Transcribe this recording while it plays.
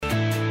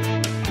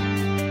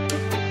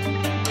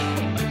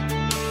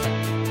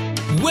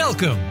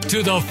Welcome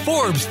to the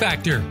Forbes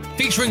Factor,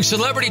 featuring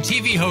celebrity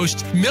TV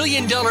host,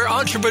 million-dollar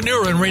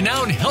entrepreneur, and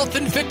renowned health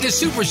and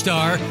fitness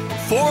superstar,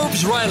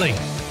 Forbes Riley.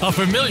 A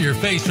familiar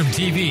face from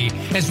TV,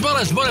 as well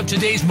as one of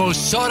today's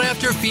most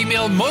sought-after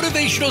female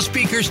motivational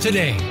speakers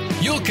today.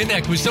 You'll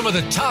connect with some of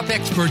the top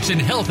experts in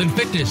health and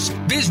fitness,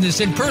 business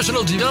and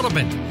personal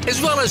development,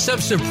 as well as some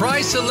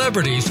surprise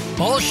celebrities,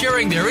 all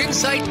sharing their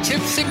insight,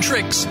 tips, and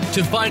tricks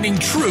to finding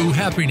true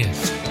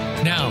happiness.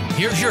 Now,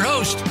 here's your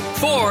host,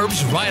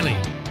 Forbes Riley.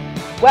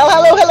 Well,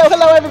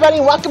 hello, everybody.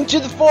 Welcome to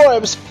the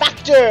Forbes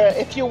Factor.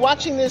 If you're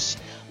watching this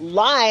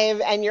live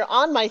and you're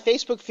on my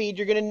Facebook feed,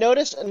 you're going to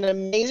notice an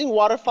amazing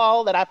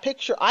waterfall that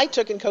I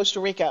took in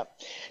Costa Rica.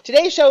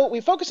 Today's show,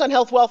 we focus on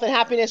health, wealth, and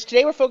happiness.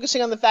 Today, we're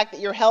focusing on the fact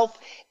that your health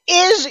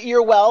is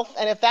your wealth,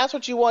 and if that's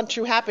what you want,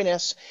 true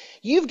happiness,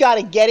 you've got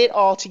to get it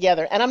all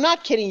together. And I'm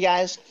not kidding,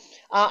 guys.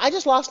 I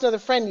just lost another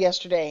friend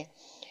yesterday.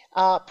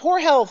 Poor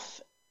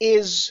health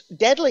is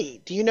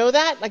deadly. Do you know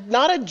that? Like,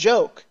 not a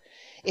joke.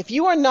 If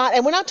you are not,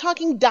 and we're not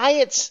talking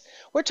diets,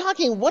 we're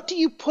talking what do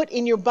you put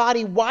in your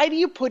body? Why do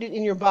you put it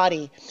in your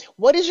body?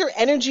 What is your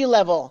energy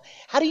level?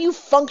 How do you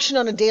function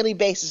on a daily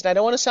basis? And I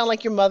don't want to sound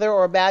like your mother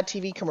or a bad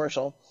TV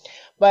commercial,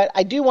 but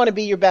I do want to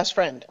be your best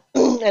friend.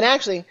 And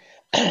actually,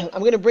 I'm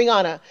going to bring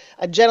on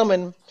a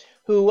gentleman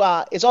who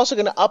is also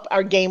going to up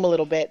our game a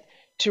little bit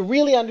to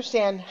really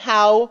understand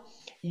how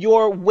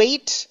your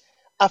weight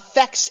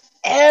affects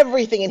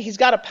everything, and he's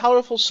got a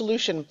powerful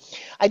solution.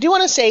 I do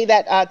want to say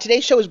that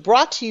today's show is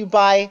brought to you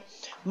by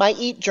my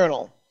Eat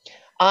Journal.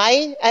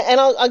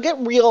 I'll get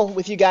real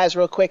with you guys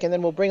real quick, and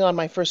then we'll bring on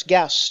my first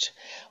guest.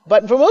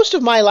 But for most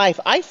of my life,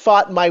 I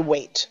fought my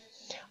weight.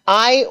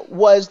 I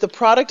was the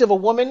product of a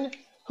woman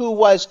who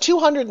was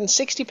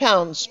 260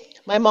 pounds.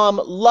 My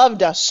mom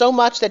loved us so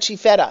much that she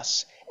fed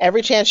us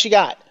every chance she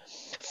got.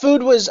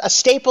 Food was a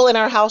staple in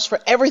our house for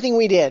everything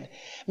we did.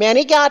 Man,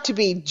 it got to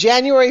be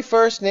January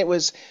 1st, and it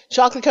was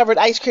chocolate-covered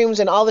ice creams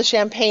and all the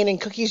champagne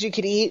and cookies you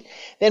could eat.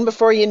 Then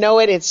before you know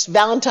it, it's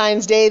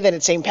Valentine's Day. Then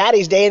it's St.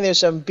 Patty's Day, and there's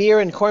some beer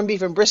and corned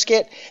beef and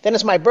brisket. Then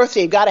it's my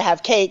birthday. You've got to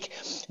have cake.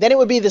 Then it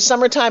would be the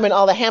summertime and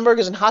all the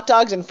hamburgers and hot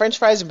dogs and french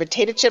fries and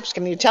potato chips.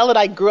 Can you tell that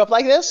I grew up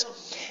like this?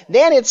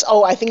 Then it's,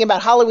 I think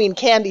about Halloween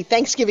candy,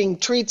 Thanksgiving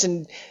treats,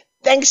 and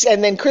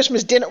then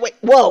Christmas dinner.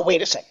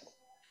 Wait a second.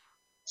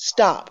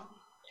 Stop.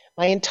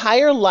 My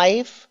entire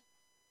life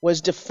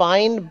was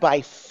defined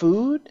by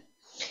food.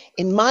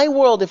 In my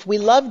world, if we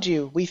loved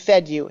you, we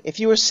fed you. If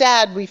you were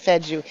sad, we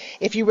fed you.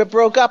 If you were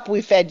broke up,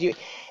 we fed you.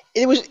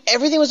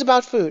 Everything was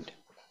about food.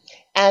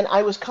 And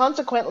I was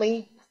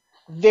consequently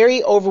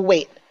very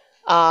overweight.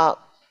 And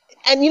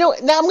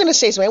now I'm going to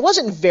say something. I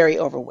wasn't very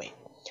overweight.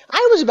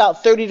 I was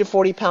about 30 to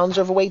 40 pounds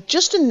overweight,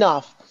 just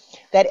enough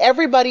that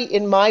everybody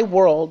in my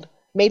world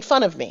made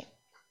fun of me.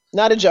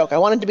 Not a joke. I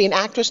wanted to be an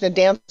actress and a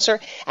dancer.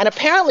 And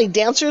apparently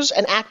dancers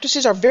and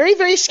actresses are very,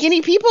 very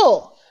skinny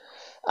people.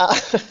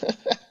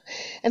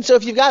 And so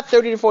if you've got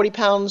 30 to 40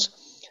 pounds,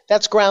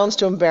 that's grounds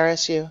to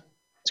embarrass you.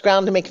 It's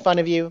ground to make fun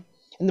of you.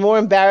 And the more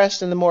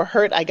embarrassed and the more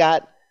hurt I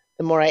got,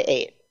 the more I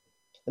ate.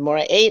 The more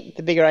I ate,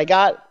 the bigger I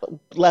got, the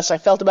less I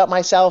felt about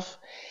myself.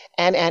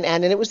 And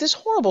it was this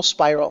horrible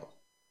spiral.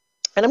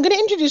 And I'm going to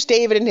introduce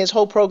David and his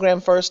whole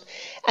program first.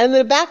 And in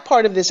the back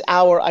part of this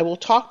hour, I will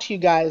talk to you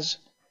guys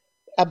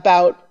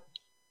about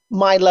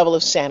my level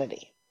of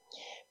sanity,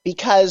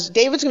 because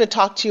David's going to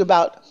talk to you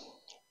about,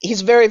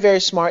 he's very,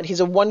 very smart. He's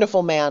a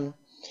wonderful man.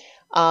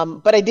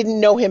 But I didn't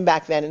know him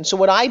back then. And so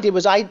what I did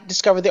was I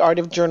discovered the art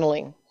of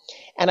journaling,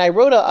 and I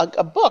wrote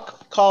a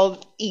book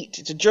called Eat.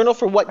 It's a journal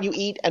for what you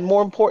eat, and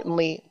more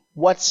importantly,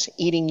 what's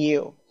eating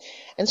you.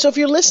 And so if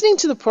you're listening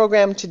to the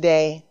program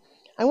today,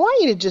 I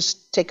want you to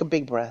just take a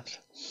big breath.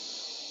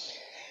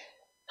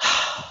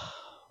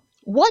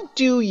 What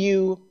do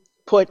you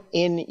put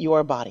in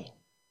your body?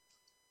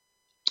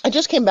 I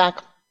just came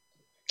back.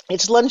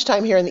 It's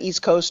lunchtime here in the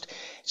East Coast.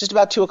 It's just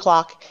about 2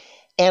 o'clock.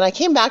 And I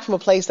came back from a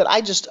place that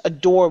I just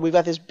adore. We've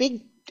got this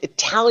big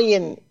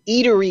Italian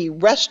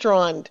eatery,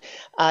 restaurant,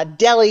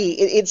 deli.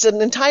 It's an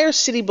entire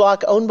city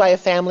block owned by a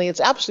family. It's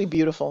absolutely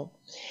beautiful.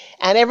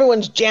 And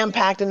everyone's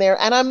jam-packed in there.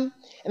 And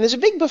there's a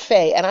big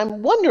buffet. And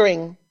I'm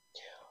wondering,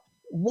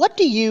 what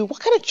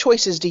kind of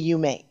choices do you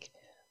make?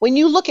 When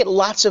you look at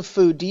lots of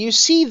food, do you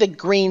see the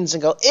greens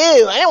and go,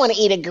 ew, I don't want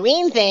to eat a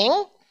green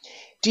thing?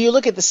 Do you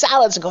look at the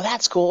salads and go,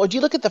 that's cool? Or do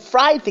you look at the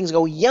fried things and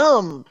go,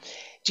 yum?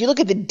 Do you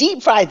look at the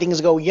deep fried things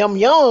and go, yum,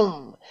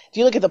 yum? Do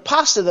you look at the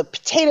pasta, the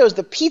potatoes,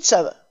 the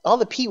pizza, all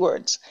the P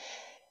words?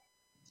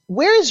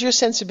 Where is your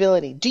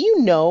sensibility? Do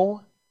you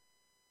know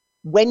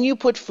when you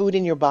put food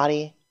in your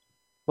body,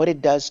 what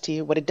it does to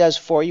you, what it does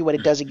for you, what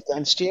it does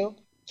against you?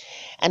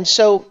 And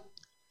so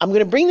I'm going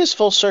to bring this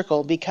full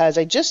circle because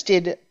I just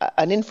did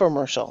an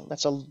infomercial.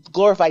 That's a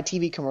glorified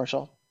TV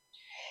commercial.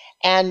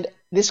 And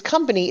this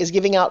company is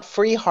giving out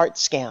free heart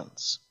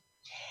scans.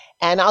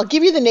 And I'll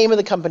give you the name of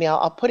the company.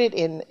 I'll put it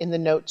in the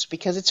notes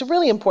because it's a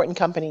really important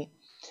company.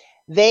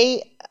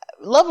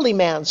 Lovely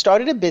man,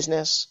 started a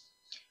business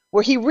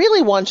where he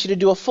really wants you to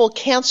do a full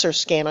cancer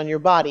scan on your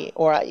body,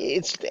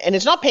 and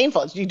it's not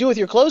painful. You do it with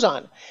your clothes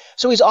on.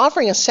 So he's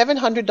offering a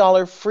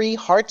 $700 free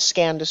heart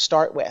scan to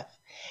start with.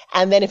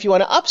 And then if you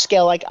want to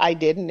upscale like I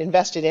did and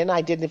invested in,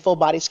 I did the full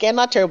body scan,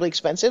 not terribly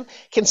expensive,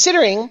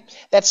 considering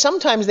that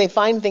sometimes they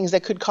find things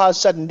that could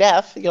cause sudden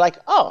death. You're like,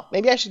 oh,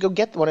 maybe I should go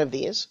get one of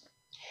these.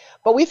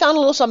 But we found a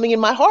little something in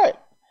my heart.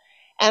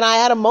 And I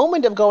had a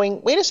moment of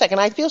going, wait a second,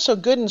 I feel so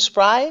good and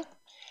spry.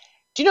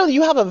 Do you know that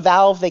you have a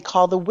valve they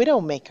call the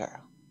Widowmaker?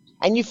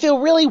 And you feel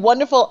really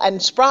wonderful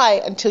and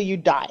spry until you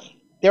die.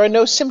 There are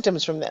no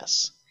symptoms from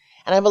this.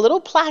 And I have a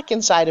little plaque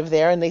inside of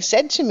there, and they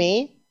said to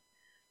me,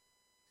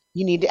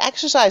 you need to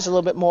exercise a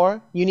little bit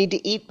more. You need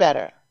to eat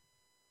better.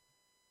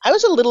 I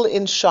was a little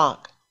in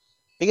shock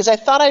because I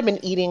thought I'd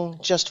been eating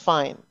just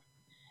fine.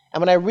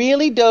 And when I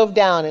really dove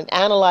down and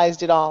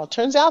analyzed it all, it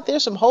turns out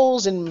there's some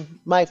holes in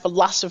my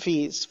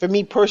philosophies for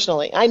me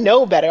personally. I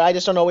know better. I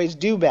just don't always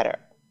do better.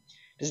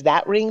 Does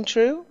that ring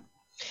true?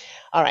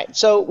 All right.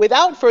 So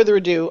without further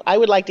ado, I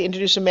would like to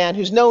introduce a man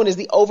who's known as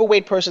the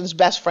overweight person's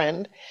best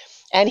friend.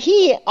 And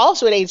he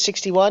also, at age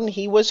 61,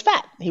 he was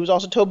fat. He was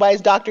also told by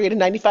his doctor he had a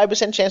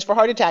 95% chance for a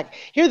heart attack.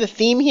 Hear the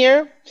theme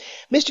here?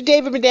 Mr.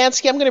 David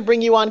Medansky, I'm going to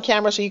bring you on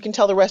camera so you can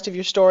tell the rest of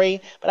your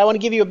story. But I want to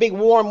give you a big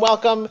warm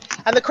welcome.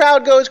 And the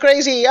crowd goes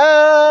crazy.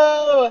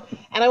 Oh!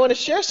 And I want to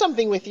share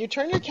something with you.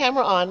 Turn your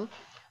camera on.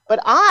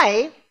 But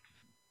I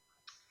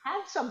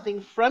have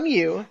something from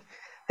you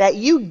that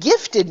you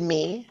gifted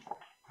me.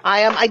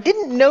 I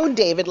didn't know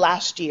David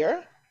last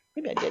year.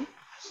 Maybe I did.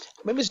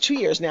 Maybe it's 2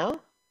 years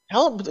now.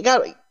 Hell,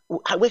 God.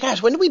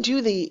 Gosh, when did we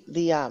do the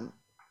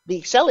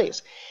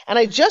Excellies? And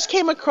I just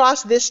came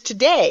across this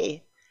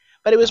today,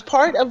 but it was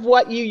part of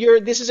what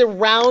this is a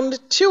round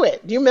to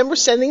it. Do you remember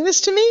sending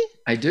this to me?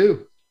 I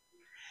do.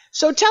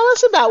 So tell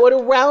us about what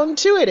a round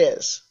to it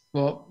is.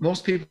 Well,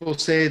 most people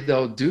say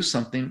they'll do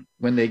something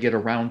when they get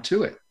around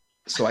to it.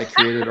 So I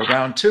created a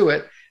round to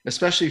it,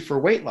 especially for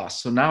weight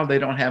loss. So now they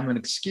don't have an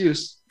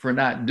excuse for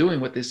not doing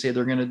what they say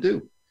they're going to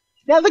do.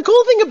 Now, the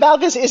cool thing about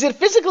this is it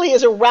physically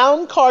is a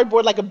round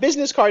cardboard, like a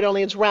business card,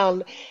 only it's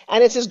round.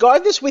 And it says,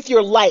 guard this with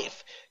your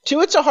life.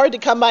 Two-its are hard to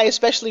come by,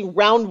 especially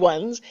round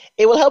ones.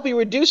 It will help you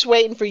reduce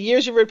weight. And for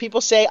years, you've heard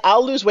people say,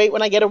 I'll lose weight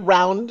when I get a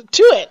round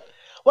to it.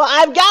 Well,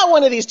 I've got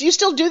one of these. Do you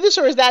still do this,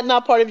 or is that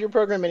not part of your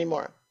program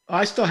anymore?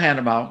 I still hand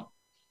them out.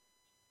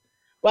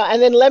 Well,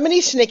 and then Lemony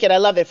Snicket. I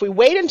love it. If we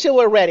wait until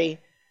we're ready,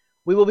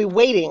 we will be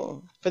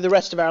waiting for the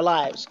rest of our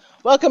lives.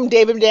 Welcome,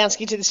 David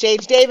Medansky, to the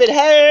stage. David,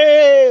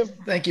 hey!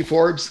 Thank you,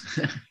 Forbes.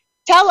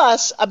 Tell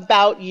us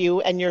about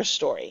you and your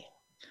story.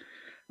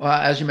 Well,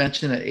 as you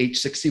mentioned, at age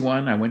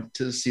 61, I went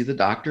to see the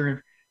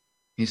doctor.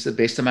 He said,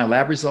 based on my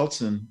lab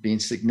results and being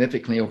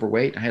significantly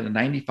overweight, I had a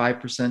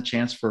 95%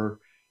 chance for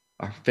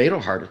a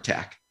fatal heart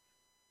attack.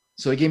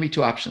 So he gave me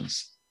two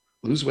options: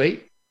 lose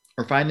weight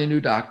or find a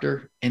new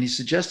doctor. And he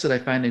suggested I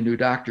find a new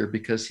doctor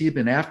because he had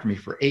been after me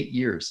for 8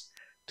 years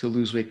to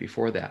lose weight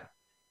before that.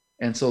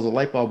 And so the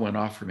light bulb went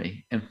off for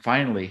me. And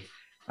finally,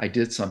 I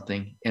did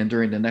something. And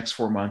during the next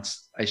 4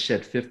 months, I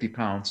shed 50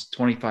 pounds,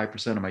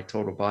 25% of my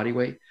total body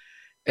weight.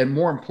 And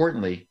more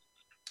importantly,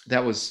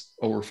 that was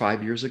over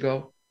 5 years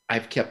ago.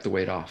 I've kept the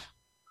weight off.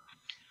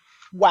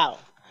 Wow.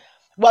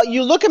 Well,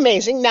 you look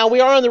amazing. Now, we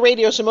are on the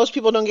radio, so most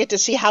people don't get to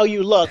see how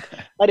you look.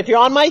 But if you're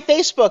on my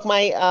Facebook,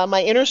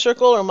 my inner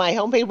circle or my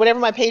homepage, whatever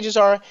my pages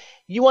are,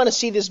 you want to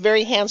see this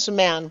very handsome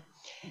man.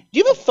 Do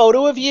you have a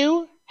photo of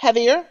you,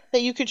 heavier,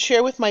 that you could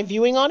share with my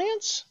viewing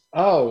audience?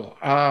 Oh,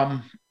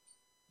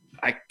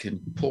 I can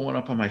pull one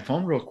up on my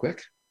phone real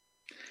quick.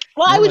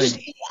 Well,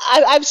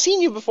 I've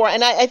seen you before,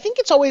 and I think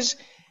it's always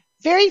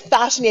very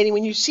fascinating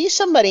when you see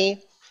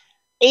somebody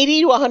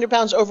 80 to 100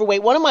 pounds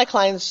overweight. One of my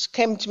clients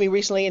came to me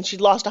recently, and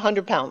she'd lost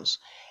 100 pounds,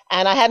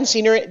 and I hadn't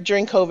seen her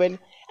during COVID,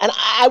 and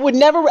I would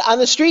never, on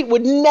the street,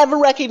 would never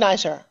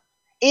recognize her.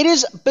 It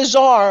is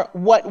bizarre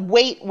what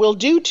weight will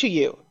do to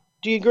you.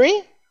 Do you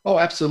agree? Oh,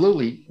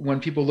 absolutely. When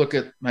people look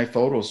at my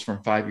photos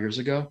from 5 years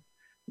ago,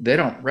 they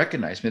don't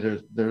recognize me.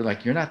 They're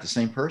like, you're not the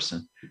same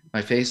person.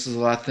 My face is a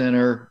lot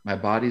thinner. My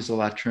body's a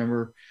lot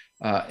trimmer.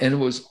 And it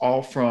was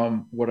all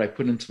from what I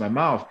put into my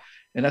mouth.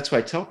 And that's why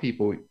I tell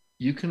people,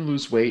 you can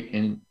lose weight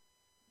and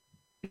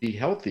be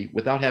healthy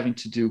without having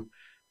to do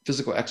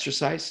physical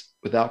exercise,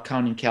 without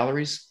counting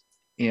calories,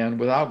 and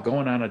without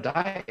going on a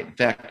diet. In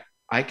fact,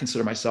 I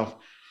consider myself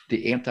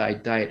the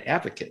anti-diet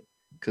advocate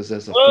because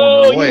as a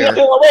former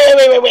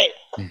lawyer... Wait.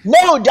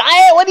 No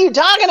diet? What are you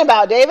talking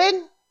about,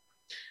 David?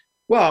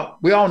 Well,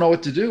 we all know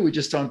what to do. We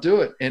just don't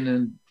do it. And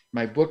in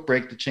my book,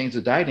 Break the Chains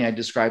of Dieting, I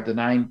describe the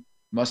 9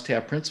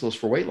 must-have principles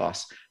for weight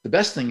loss. The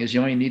best thing is you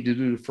only need to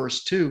do the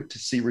first 2 to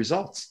see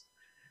results.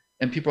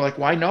 And people are like,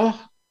 well, I know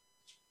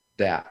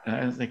that. And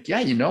I was like,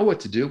 yeah, you know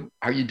what to do.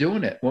 Are you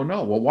doing it? Well,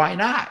 no. Well, why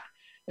not?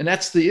 And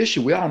that's the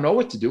issue. We all know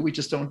what to do. We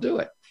just don't do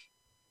it.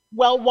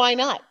 Well, why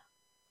not?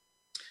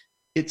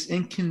 It's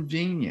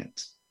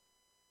inconvenient.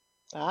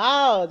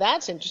 Oh,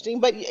 that's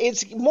interesting. But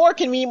it's more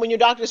convenient when your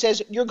doctor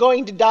says you're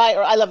going to die,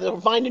 or I love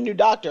it, find a new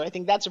doctor. I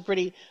think that's a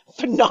pretty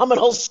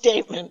phenomenal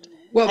statement.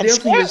 Well, the other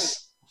thing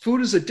is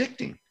food is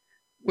addicting.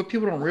 what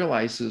people don't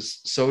realize is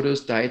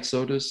sodas, diet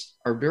sodas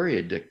are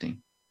very addicting.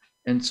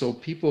 And so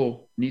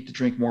people need to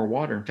drink more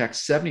water. In fact,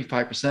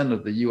 75%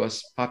 of the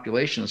US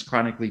population is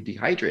chronically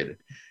dehydrated.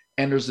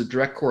 And there's a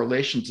direct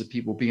correlation to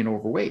people being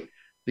overweight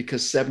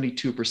because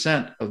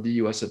 72% of the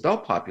US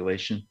adult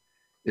population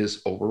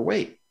is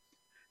overweight.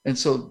 And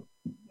so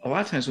a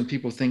lot of times when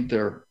people think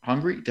they're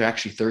hungry, they're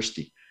actually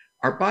thirsty.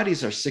 Our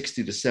bodies are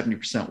 60 to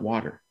 70%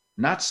 water,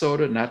 not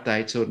soda, not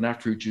diet soda,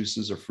 not fruit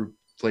juices or fruit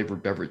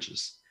flavored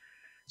beverages.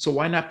 So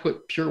why not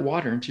put pure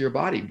water into your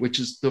body, which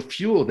is the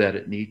fuel that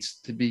it needs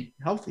to be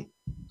healthy?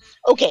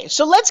 Okay,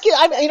 so let's get.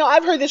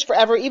 I've heard this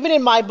forever. Even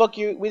in my book,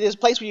 with this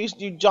place where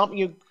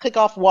you click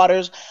off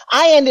waters.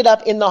 I ended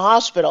up in the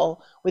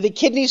hospital with a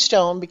kidney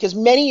stone because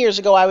many years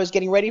ago I was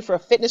getting ready for a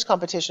fitness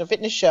competition, a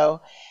fitness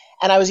show,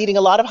 and I was eating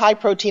a lot of high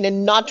protein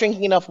and not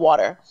drinking enough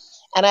water,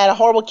 and I had a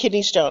horrible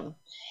kidney stone.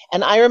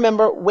 And I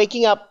remember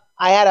waking up.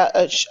 I had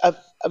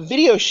a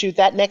video shoot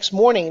that next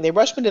morning. They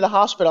rushed me to the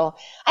hospital.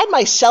 I had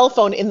my cell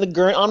phone in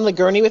on the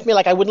gurney with me,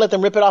 like I wouldn't let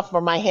them rip it off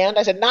from my hand.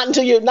 I said, not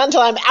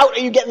until I'm out are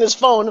you getting this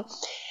phone.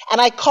 And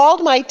I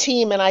called my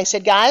team and I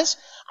said, guys,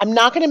 I'm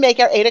not going to make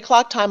our 8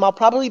 o'clock time. I'll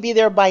probably be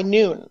there by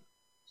noon.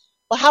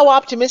 Well, how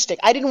optimistic.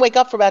 I didn't wake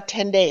up for about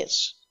 10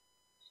 days.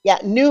 Yeah,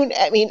 noon.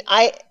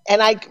 I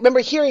remember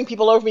hearing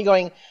people over me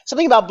going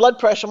something about blood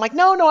pressure. I'm like,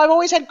 no, I've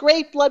always had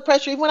great blood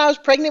pressure. Even when I was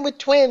pregnant with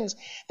twins,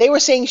 they were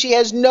saying she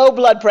has no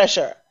blood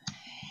pressure.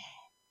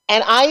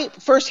 And I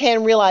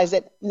firsthand realized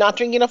that not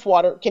drinking enough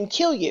water can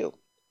kill you.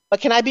 But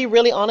can I be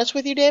really honest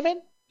with you, David?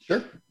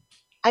 Sure.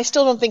 I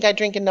still don't think I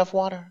drink enough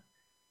water.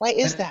 Why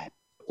is that?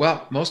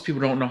 Well, most people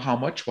don't know how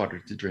much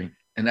water to drink.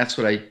 And that's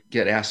what I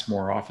get asked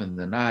more often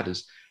than not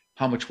is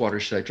how much water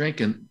should I drink?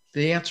 And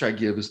the answer I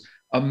give is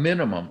a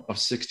minimum of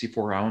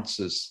 64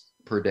 ounces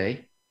per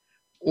day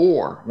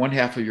or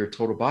 1/2 of your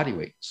total body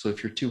weight. So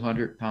if you're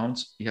 200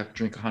 pounds, you have to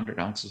drink 100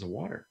 ounces of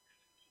water.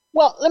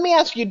 Well, let me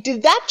ask you,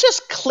 did that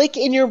just click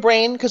in your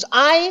brain? Because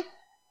I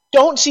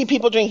don't see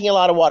people drinking a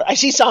lot of water. I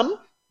see some,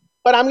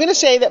 but I'm going to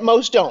say that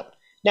most don't.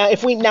 Now,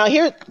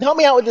 here, help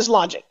me out with this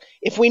logic.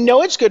 If we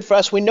know it's good for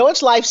us, we know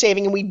it's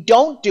life-saving, and we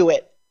don't do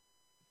it,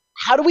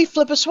 how do we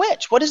flip a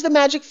switch? What is the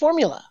magic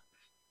formula?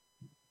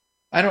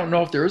 I don't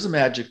know if there is a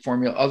magic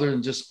formula other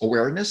than just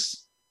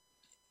awareness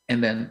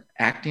and then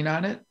acting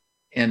on it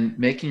and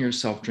making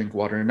yourself drink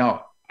water.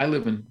 Now, I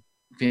live in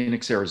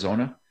Phoenix,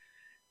 Arizona,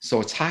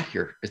 so it's hot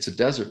here. It's a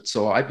desert.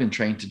 So I've been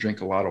trained to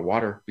drink a lot of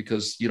water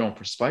because you don't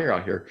perspire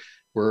out here.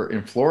 We're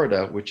in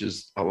Florida, which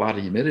is a lot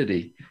of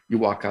humidity. You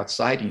walk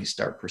outside and you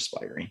start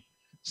perspiring.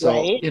 So,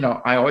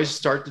 right. I always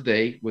start the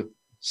day with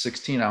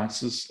 16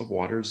 ounces of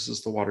water. This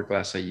is the water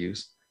glass I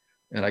use.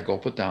 And I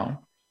gulp it down.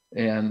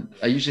 And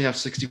I usually have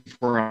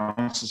 64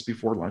 ounces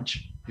before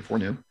lunch, before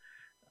noon.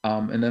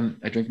 And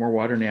then I drink more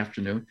water in the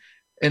afternoon.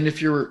 And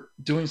if you're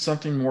doing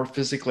something more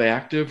physically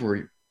active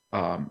or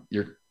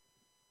you're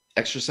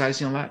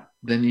exercising a lot,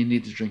 then you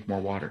need to drink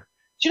more water.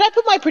 Should I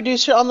put my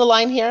producer on the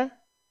line here?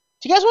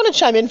 Do you guys want to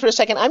chime in for a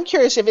second? I'm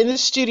curious if in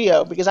this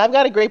studio, because I've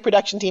got a great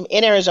production team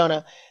in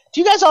Arizona, do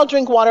you guys all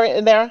drink water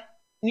in there?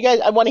 You guys,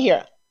 I want to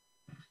hear.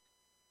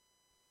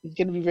 He's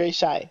going to be very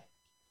shy.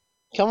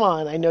 Come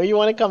on, I know you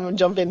want to come and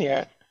jump in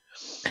here.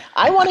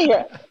 I want to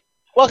hear.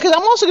 Well, because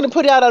I'm also going to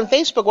put it out on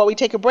Facebook while we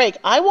take a break.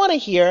 I want to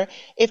hear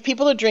if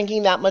people are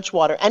drinking that much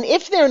water. And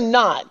if they're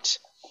not,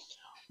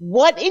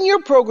 what in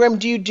your program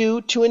do you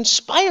do to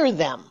inspire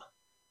them?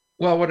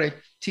 Well, what I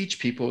teach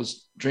people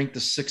is drink the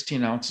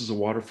 16 ounces of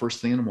water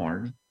first thing in the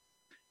morning,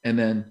 and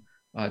then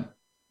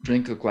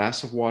drink a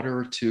glass of water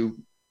or two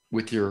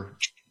with your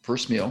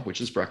first meal, which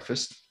is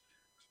breakfast,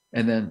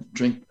 and then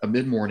drink a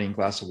mid-morning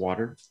glass of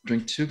water,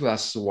 drink 2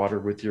 glasses of water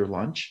with your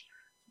lunch,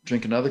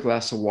 drink another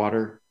glass of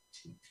water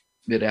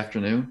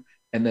mid-afternoon,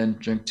 and then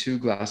drink 2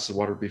 glasses of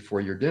water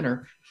before your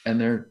dinner. And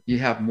there you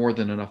have more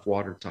than enough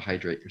water to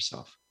hydrate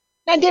yourself.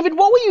 Now, David,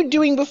 what were you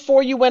doing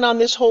before you went on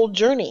this whole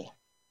journey?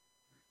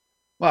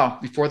 Well,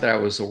 before that, I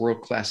was a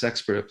world-class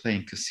expert at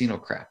playing casino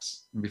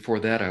craps. And before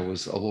that, I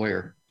was a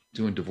lawyer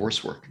doing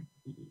divorce work.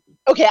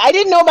 Okay, I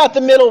didn't know about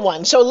the middle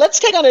one. So let's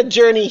take on a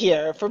journey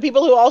here for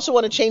people who also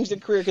want to change their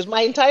career, because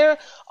my entire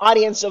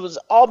audience was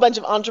all a bunch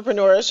of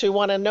entrepreneurs who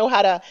want to know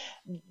how to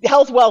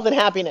health, wealth, and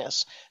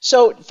happiness.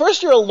 So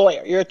first, you're a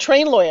lawyer. You're a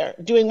trained lawyer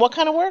doing what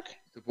kind of work?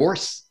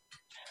 Divorce.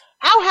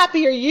 How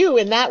happy are you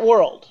in that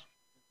world?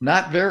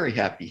 Not very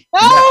happy. No,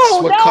 and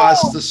that's what no.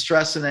 caused the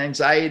stress and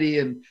anxiety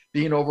and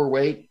being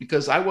overweight,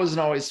 because I wasn't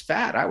always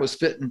fat. I was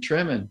fit and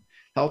trim and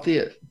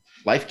healthy.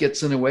 Life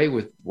gets in the way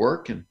with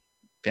work and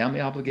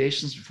family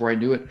obligations. Before I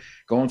knew it,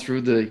 going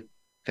through the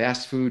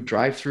fast food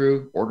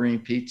drive-through, ordering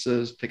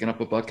pizzas, picking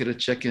up a bucket of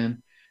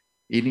chicken,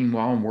 eating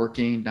while I'm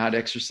working, not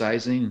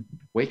exercising,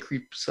 weight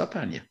creeps up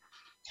on you.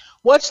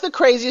 What's the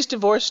craziest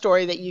divorce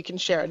story that you can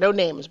share? No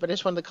names, but I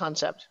just want the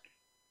concept.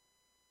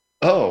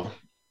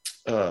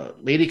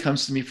 Lady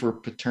comes to me for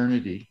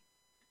paternity.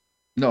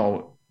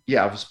 No,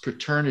 yeah, it was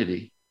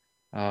paternity.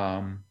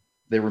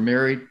 They were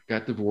married,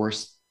 got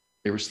divorced.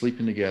 They were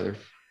sleeping together.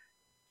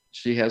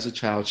 She has a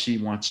child. She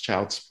wants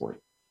child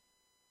support.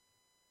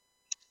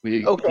 We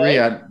agree Okay.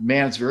 on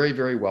man's very,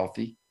 very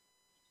wealthy,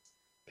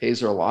 pays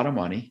her a lot of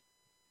money,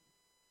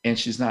 and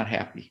she's not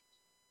happy.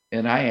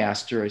 And I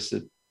asked her, I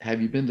said,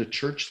 have you been to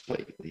church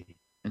lately?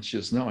 And she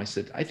goes, no. I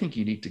said, I think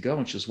you need to go.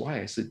 And she goes,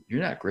 why? I said,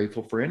 you're not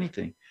grateful for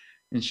anything.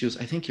 And she goes,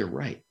 I think you're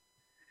right.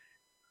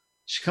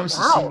 She comes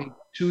to see Wow. me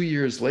 2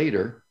 years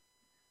later.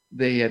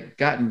 They had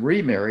gotten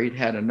remarried,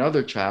 had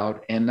another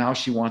child, and now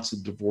she wants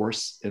a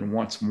divorce and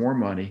wants more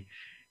money.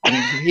 And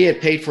he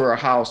had paid for a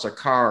house, a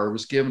car,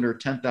 was giving her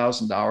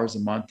 $10,000 a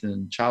month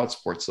in child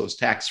support, so it was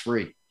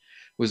tax-free.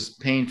 Was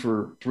paying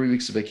for 3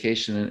 weeks of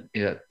vacation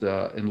in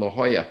La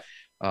Jolla,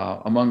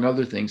 among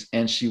other things,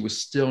 and she was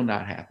still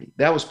not happy.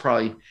 That was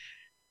probably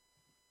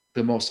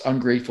the most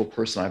ungrateful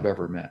person I've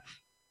ever met.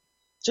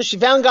 So she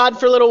found God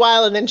for a little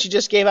while, and then she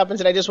just gave up and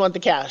said, I just want the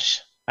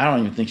cash. I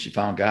don't even think she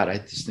found God. I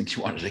just think she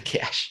wanted the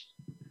cash.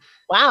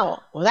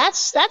 Wow. Well,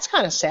 that's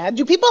kind of sad.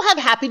 Do people have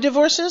happy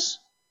divorces?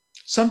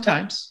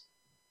 Sometimes.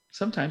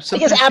 I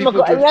guess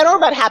amicable. I don't know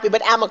about happy,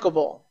 but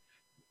amicable.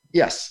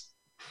 Yes.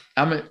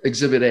 I'm an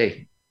exhibit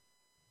A.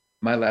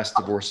 My last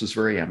divorce was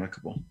very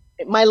amicable.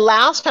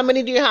 How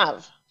many do you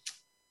have?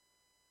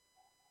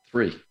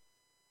 3.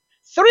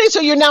 3.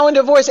 So you're now a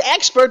divorce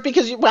expert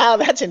because wow,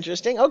 that's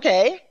interesting.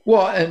 Okay.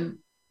 Well, and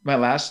my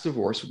last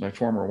divorce with my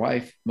former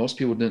wife, most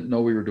people didn't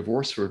know we were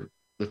divorced for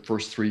the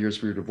first 3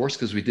 years we were divorced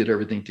because we did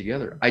everything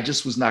together. I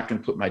just was not going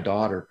to put my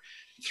daughter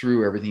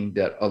through everything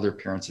that other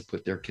parents had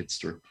put their kids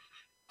through.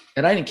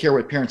 And I didn't care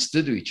what parents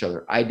did to each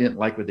other. I didn't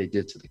like what they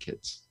did to the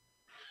kids.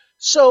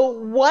 So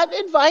what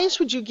advice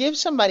would you give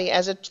somebody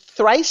as a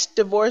thrice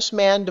divorced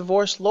man,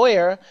 divorce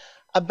lawyer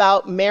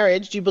about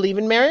marriage? Do you believe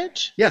in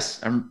marriage? Yes,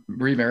 I'm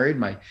remarried.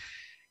 My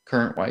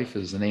current wife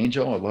is an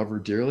angel. I love her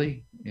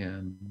dearly.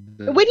 And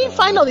where do you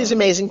find all these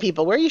amazing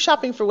people? Where are you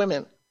shopping for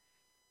women?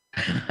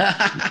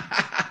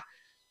 I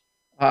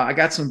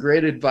got some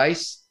great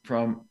advice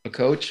from a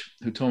coach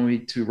who told me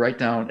to write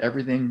down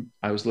everything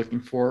I was looking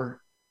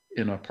for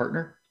in a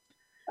partner.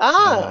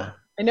 I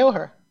know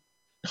her.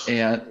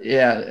 And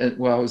yeah,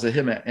 well, it was a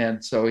him.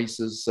 And so he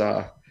says,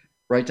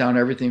 write down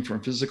everything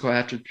from physical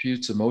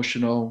attributes,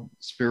 emotional,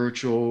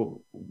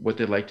 spiritual, what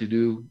they like to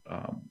do,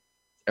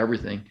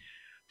 everything.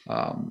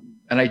 And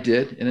I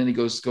did. And then he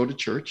goes, go to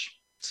church,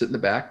 sit in the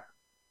back.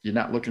 You're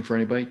not looking for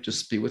anybody.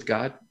 Just be with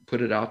God,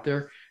 put it out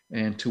there.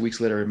 And 2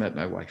 weeks later, I met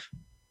my wife.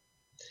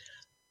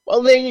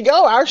 Well, there you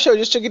go. Our show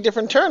just took a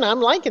different turn. I'm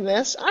liking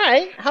this. All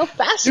right. How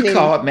fascinating. You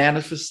call it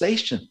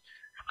manifestation.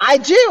 I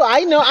do.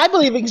 I know. I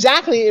believe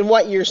exactly in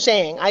what you're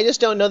saying. I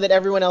just don't know that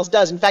everyone else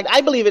does. In fact,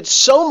 I believe it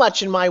so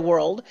much in my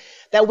world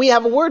that we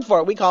have a word for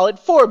it. We call it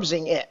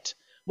Forbesing it.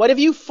 What have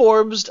you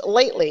Forbesed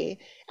lately?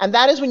 And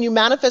that is when you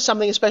manifest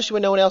something, especially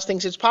when no one else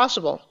thinks it's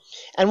possible.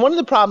 And one of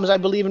the problems I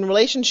believe in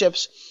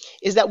relationships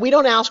is that we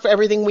don't ask for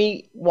everything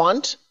we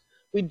want.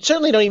 We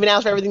certainly don't even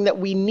ask for everything that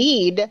we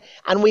need.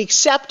 And we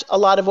accept a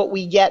lot of what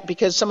we get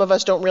because some of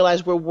us don't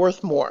realize we're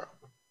worth more.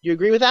 Do you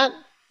agree with that?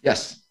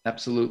 Yes,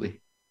 absolutely.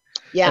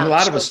 Yeah. And a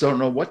lot of us don't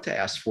know what to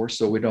ask for,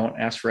 so we don't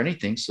ask for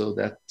anything. So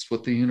that's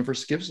what the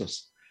universe gives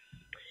us.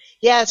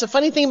 Yeah, it's a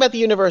funny thing about the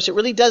universe. It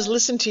really does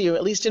listen to you.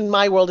 At least in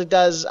my world, it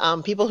does.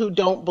 People who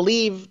don't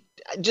believe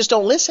just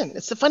don't listen.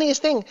 It's the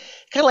funniest thing.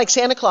 Kind of like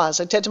Santa Claus.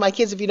 I said to my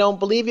kids, if you don't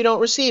believe, you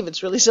don't receive.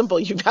 It's really simple.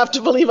 You have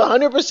to believe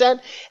 100%,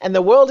 and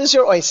the world is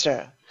your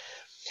oyster.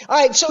 All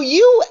right, so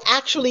you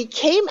actually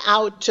came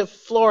out to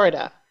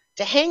Florida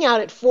to hang out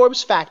at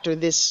Forbes Factor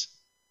this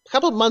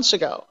couple of months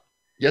ago.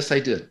 Yes, I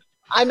did.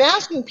 I'm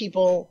asking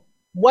people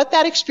what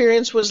that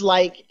experience was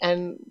like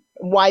and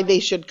why they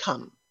should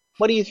come.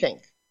 What do you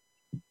think?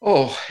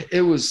 Oh,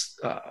 it was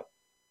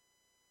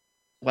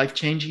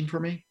life-changing for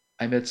me.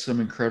 I met some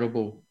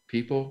incredible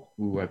people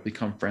who I've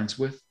become friends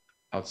with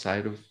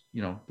outside of,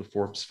 the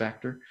Forbes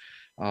Factor.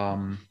 I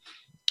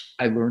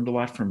learned a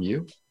lot from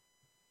you,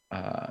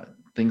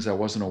 things I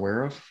wasn't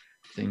aware of,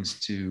 things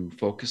to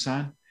focus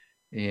on,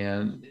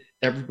 and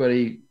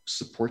everybody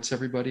supports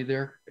everybody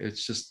there.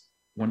 It's just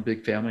one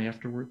big family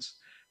afterwards.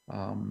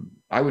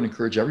 I would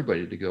encourage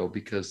everybody to go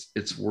because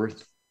it's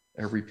worth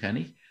every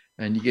penny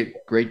and you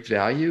get great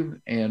value.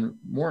 And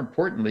more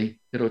importantly,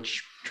 it'll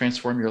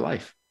transform your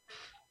life.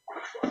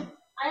 I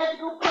have to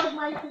go plug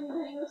my thing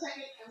in a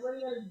second. I'm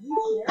running out of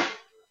juice here. I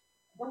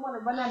don't want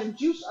to run out of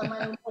juice on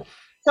my own.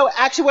 So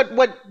actually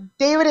what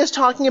David is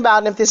talking about,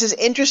 and if this is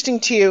interesting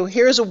to you,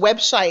 here's a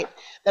website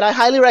that I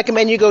highly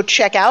recommend you go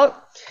check out.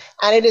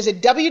 And it is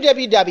at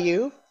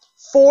www.Forbes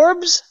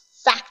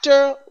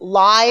Factor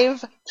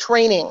Live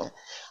Training.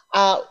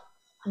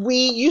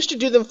 We used to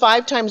do them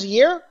 5 times a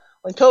year.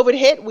 When COVID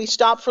hit, we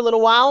stopped for a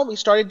little while.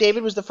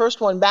 David was the first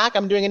one back.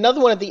 I'm doing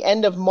another one at the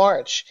end of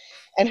March.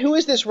 And who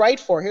is this right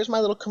for? Here's my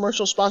little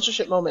commercial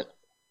sponsorship moment.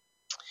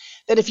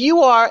 That if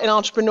you are an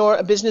entrepreneur,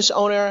 a business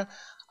owner,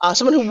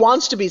 someone who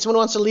wants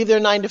to leave their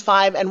 9 to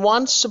 5 and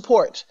wants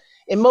support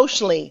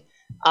emotionally,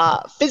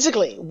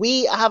 physically,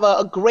 we have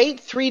a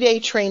great 3-day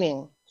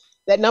training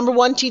that, number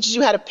 1, teaches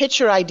you how to pitch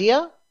your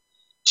idea.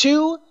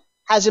 2,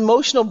 has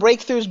emotional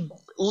breakthroughs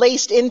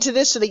laced into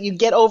this so that you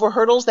get over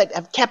hurdles that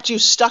have kept you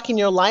stuck in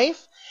your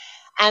life.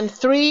 And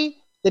 3,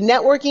 The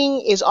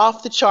networking is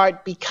off the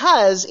chart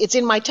because it's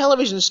in my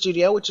television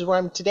studio, which is where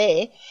I'm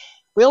today.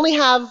 We only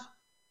have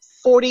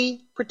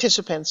 40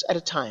 participants at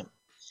a time.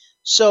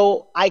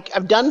 So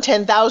I've done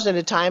 10,000 at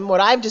a time. What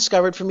I've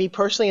discovered for me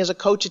personally as a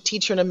coach, a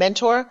teacher, and a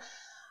mentor,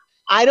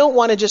 I don't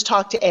want to just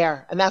talk to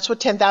air. And that's what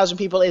 10,000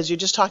 people is. You're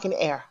just talking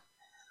to air.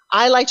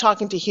 I like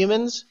talking to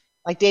humans,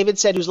 like David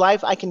said, whose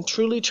life I can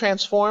truly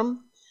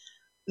transform.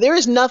 There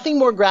is nothing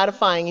more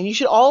gratifying, and you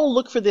should all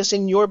look for this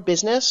in your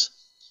business.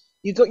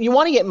 You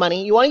want to get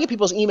money, you want to get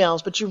people's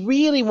emails, but you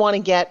really want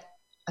to get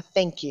a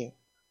thank you.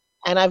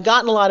 And I've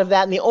gotten a lot of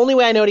that, and the only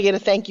way I know to get a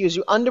thank you is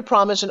you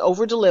underpromise and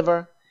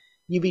overdeliver.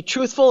 You be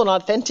truthful and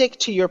authentic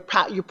to your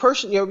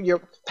passion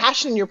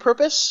and your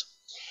purpose,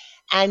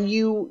 and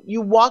you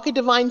walk a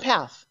divine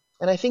path.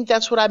 And I think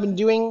that's what I've been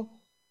doing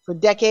for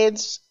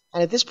decades.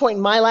 And at this point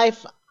in my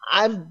life,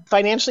 I've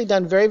financially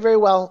done very, very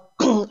well.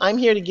 I'm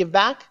here to give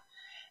back.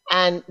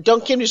 And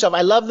don't kid yourself.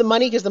 I love the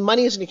money because the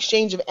money is an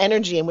exchange of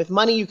energy. And with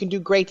money, you can do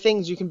great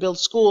things. You can build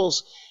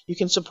schools. You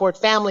can support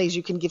families.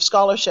 You can give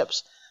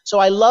scholarships. So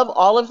I love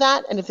all of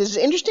that. And if this is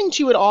interesting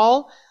to you at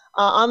all,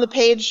 on the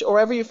page or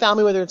wherever you found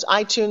me, whether it's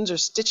iTunes or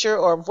Stitcher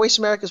or Voice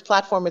America's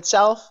platform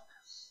itself,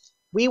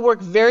 we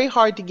work very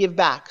hard to give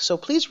back. So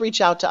please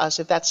reach out to us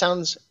if that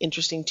sounds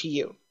interesting to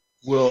you.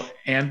 Will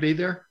Ann be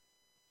there?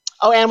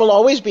 Oh, Ann will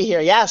always be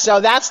here. Yeah.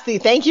 So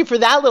thank you for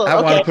that little.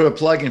 I want to put a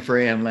plug in for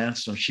Ann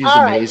Lansome. She's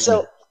all amazing.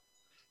 Right, so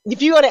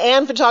if you go to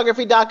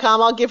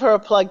annphotography.com, I'll give her a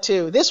plug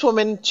too. This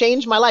woman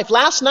changed my life.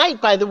 Last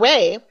night, by the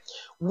way,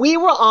 we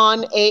were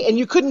on and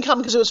you couldn't come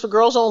because it was for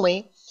girls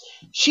only.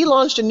 She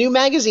launched a new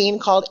magazine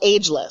called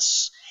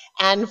Ageless.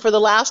 And for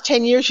the last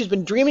 10 years, she's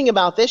been dreaming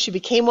about this. She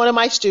became one of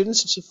my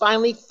students and she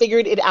finally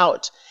figured it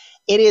out.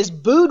 It is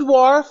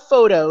boudoir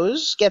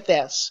photos, get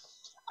this,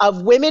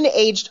 of women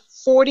aged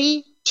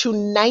 40 to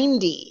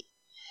 90.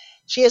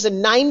 She has a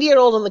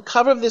 90-year-old on the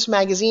cover of this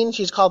magazine.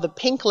 She's called the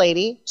Pink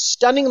Lady,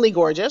 stunningly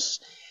gorgeous.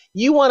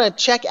 You want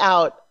to check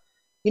out,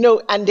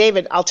 and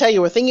David, I'll tell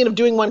you, we're thinking of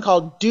doing one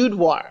called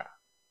Dudoir.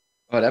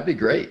 Oh, that'd be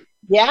great.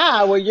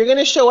 Yeah, where you're going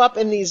to show up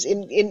in these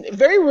in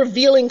very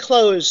revealing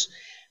clothes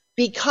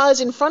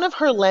because in front of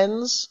her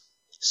lens,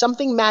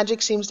 something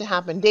magic seems to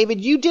happen.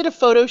 David, you did a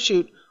photo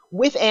shoot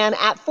with Ann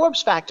at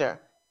Forbes Factor.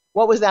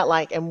 What was that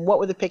like? And what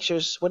were the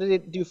pictures? What did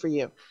it do for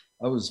you?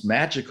 It was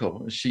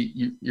magical.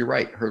 You're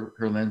right. Her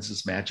lens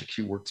is magic.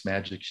 She works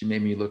magic. She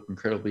made me look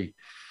incredibly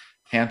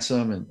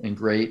handsome and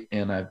great.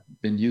 And I've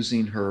been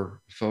using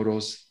her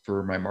photos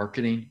for my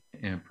marketing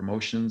and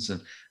promotions.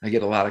 And I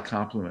get a lot of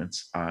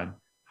compliments on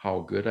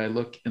how good I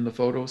look in the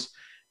photos.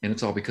 And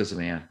it's all because of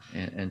Ann.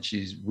 And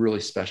she's really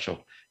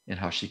special in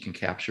how she can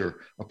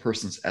capture a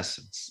person's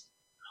essence.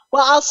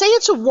 Well, I'll say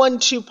it's a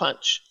 1-2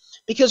 punch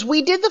because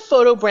we did the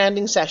photo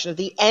branding session at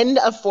the end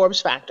of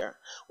Forbes Factor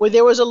where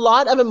there was a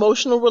lot of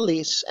emotional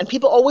release. And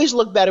people always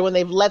look better when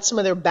they've let some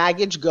of their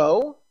baggage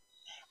go.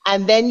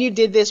 And then you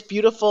did this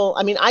beautiful,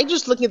 I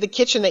just looking at the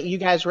kitchen that you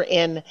guys were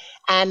in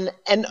and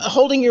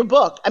holding your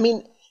book.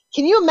 Can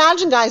you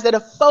imagine, guys, that a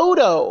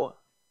photo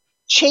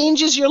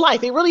changes your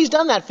life? It really has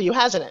done that for you,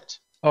 hasn't it?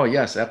 Oh,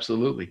 yes,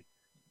 absolutely.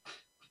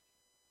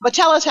 But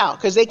tell us how,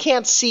 because they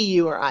can't see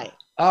you or I.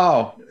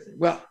 Oh,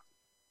 well,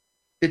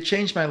 it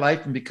changed my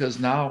life. And because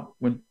now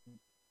when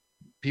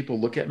people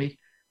look at me,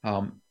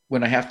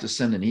 when I have to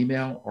send an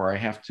email or I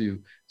have to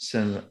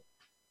send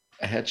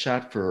a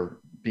headshot for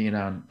being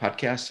on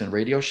podcasts and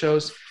radio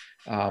shows,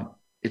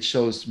 it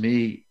shows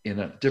me in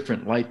a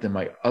different light than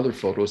my other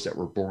photos that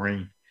were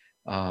boring,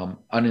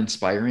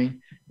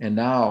 uninspiring. And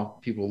now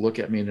people look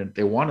at me and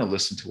they want to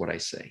listen to what I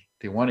say.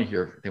 They want to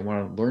hear, they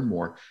want to learn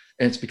more.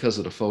 And it's because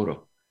of the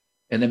photo.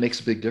 And it makes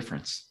a big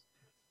difference.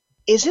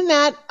 Isn't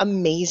that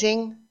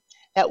amazing?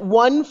 That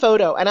one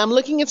photo. And I'm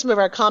looking at some of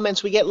our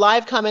comments. We get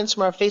live comments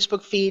from our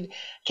Facebook feed.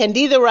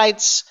 Candida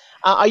writes,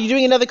 are you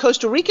doing another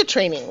Costa Rica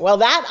training? Well,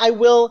 that I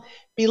will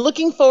be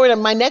looking forward.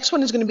 And my next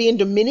one is going to be in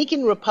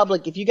Dominican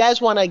Republic. If you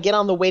guys want to get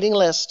on the waiting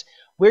list,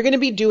 we're going to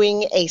be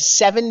doing a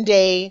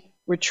 7-day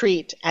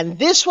retreat. And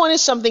this one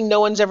is something no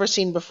one's ever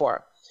seen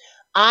before.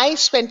 I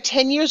spent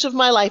 10 years of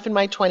my life in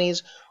my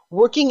 20s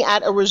working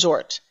at a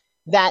resort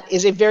that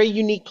is a very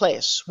unique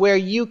place where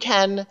you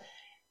can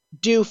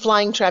do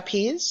flying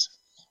trapeze,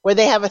 where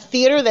they have a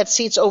theater that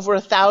seats over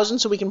 1,000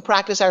 so we can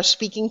practice our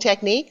speaking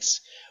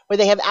techniques, where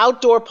they have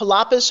outdoor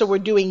Pilates, so we're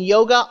doing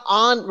yoga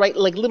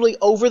literally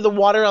over the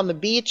water on the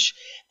beach.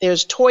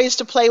 There's toys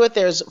to play with.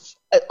 There's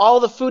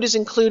all the food is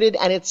included,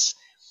 and it's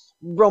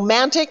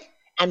romantic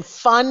and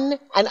fun.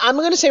 And I'm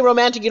going to say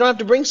romantic. You don't have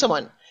to bring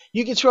someone.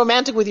 It's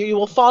romantic with you. You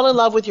will fall in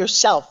love with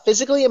yourself,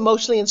 physically,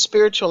 emotionally, and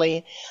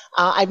spiritually.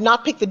 I've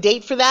not picked the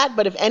date for that,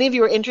 but if any of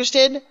you are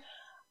interested,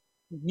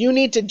 you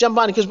need to jump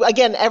on it because,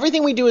 again,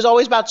 everything we do is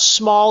always about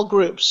small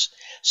groups.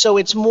 So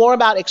it's more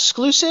about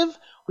exclusive.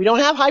 We don't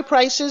have high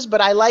prices,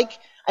 but I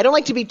don't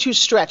like to be too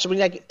stretched.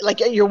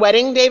 Like at your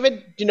wedding, David,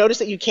 do you notice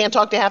that you can't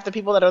talk to half the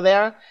people that are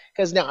there?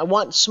 Because no, I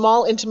want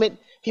small, intimate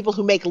people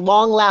who make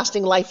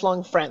long-lasting,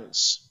 lifelong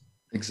friends.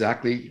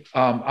 Exactly.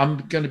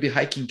 I'm going to be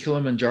hiking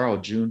Kilimanjaro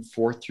June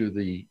 4th through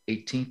the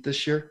 18th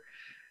this year.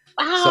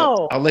 Wow.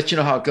 So I'll let you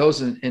know how it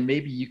goes, and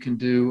maybe you can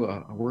do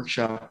a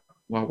workshop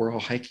while we're all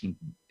hiking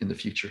in the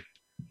future.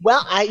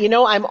 Well,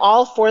 I'm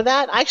all for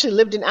that. I actually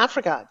lived in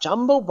Africa.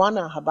 Jambo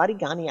Bwana, habari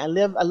gani. I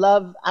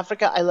love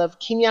Africa. I love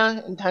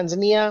Kenya and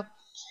Tanzania.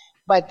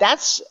 But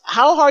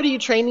how hard are you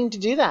training to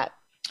do that?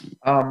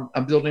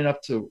 I'm building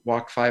up to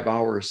walk 5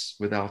 hours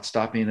without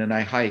stopping, and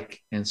I hike.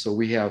 And so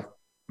we have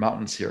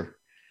mountains here.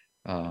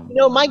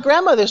 My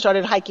grandmother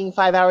started hiking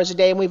 5 hours a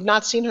day, and we've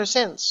not seen her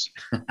since.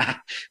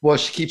 Well,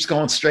 she keeps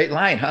going straight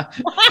line, huh?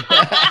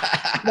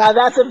 Now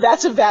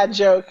that's a bad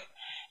joke.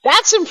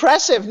 That's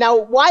impressive. Now,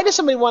 why does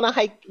somebody want to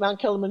hike Mount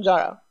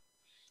Kilimanjaro?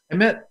 I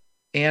met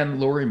Anne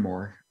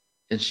Lorimore,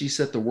 and she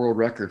set the world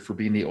record for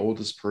being the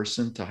oldest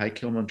person to hike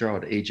Kilimanjaro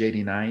at age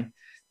 89.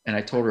 And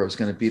I told her I was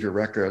going to beat her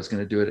record. I was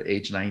going to do it at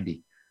age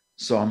 90.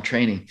 So I'm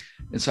training.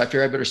 And so I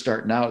figure I better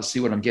start now to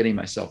see what I'm getting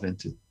myself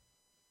into.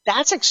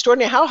 That's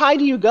extraordinary. How high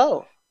do you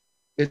go?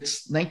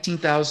 It's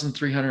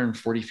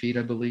 19,340 feet,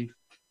 I believe.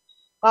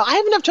 Well, I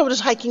have enough trouble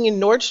just hiking in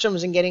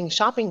Nordstrom's and getting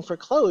shopping for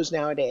clothes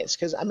nowadays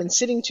because I've been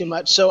sitting too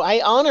much. So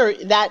I honor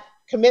that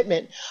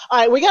commitment. All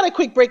right, we got a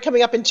quick break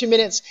coming up in 2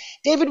 minutes.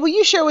 David, will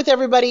you share with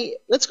everybody?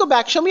 Let's go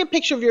back. Show me a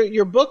picture of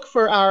your book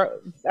for our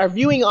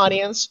viewing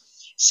audience.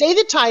 Say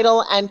the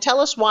title and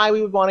tell us why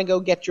we would want to go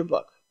get your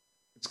book.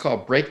 It's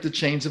called Break the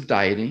Chains of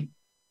Dieting,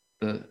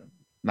 the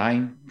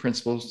 9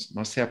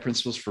 must-have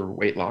principles for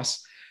weight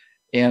loss.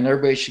 And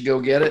everybody should go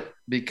get it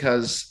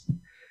because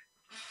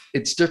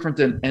it's different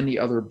than any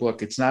other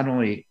book. It's not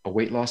only a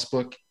weight loss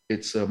book,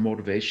 it's a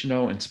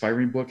motivational,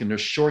 inspiring book. And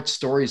there's short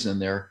stories in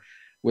there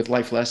with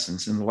life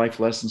lessons. And the life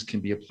lessons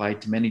can be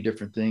applied to many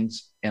different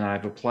things. And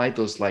I've applied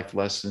those life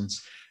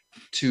lessons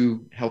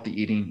to healthy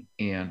eating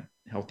and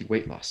healthy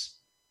weight loss.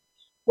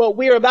 Well,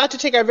 we are about to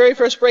take our very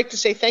first break to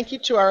say thank you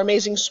to our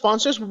amazing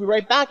sponsors. We'll be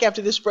right back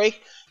after this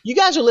break. You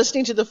guys are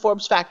listening to The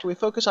Forbes Factor. We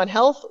focus on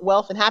health,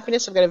 wealth, and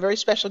happiness. I've got a very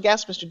special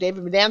guest, Mr.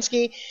 David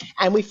Medansky,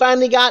 and we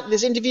finally got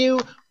this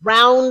interview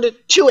round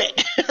to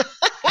it.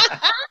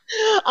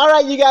 All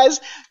right, you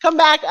guys, come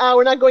back.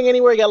 We're not going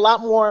anywhere. We got a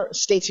lot more.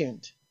 Stay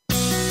tuned.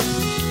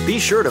 Be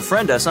sure to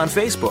friend us on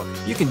Facebook.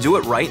 You can do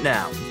it right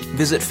now.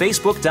 Visit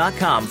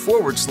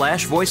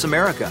facebook.com/Voice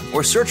America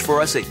or search for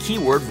us at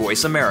keyword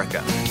Voice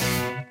America.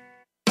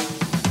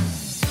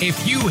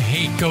 If you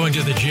hate going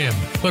to the gym,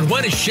 but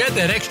want to shed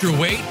that extra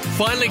weight,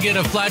 finally get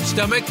a flat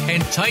stomach,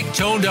 and tight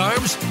toned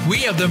arms, we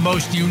have the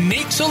most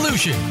unique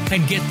solution.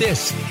 And get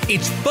this,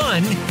 it's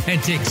fun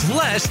and takes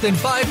less than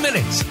 5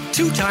 minutes,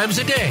 2 times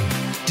a day.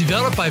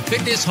 Developed by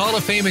Fitness Hall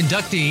of Fame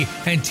inductee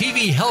and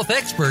TV health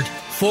expert,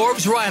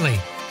 Forbes Riley.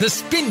 The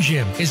Spin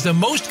Gym is the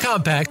most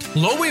compact,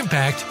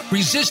 low-impact,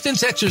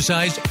 resistance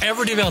exercise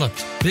ever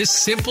developed. This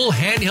simple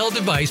handheld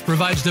device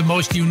provides the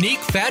most unique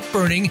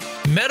fat-burning,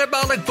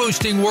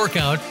 metabolic-boosting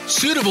workout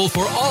suitable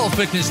for all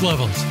fitness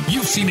levels.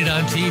 You've seen it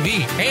on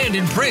TV and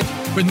in print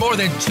with more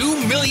than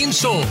 2 million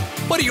sold.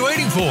 What are you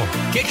waiting for?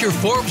 Get your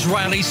Forbes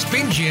Riley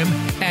Spin Gym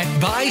at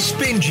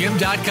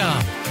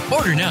buyspingym.com.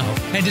 Order now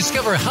and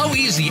discover how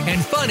easy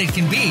and fun it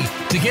can be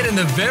to get in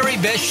the very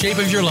best shape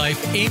of your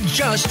life in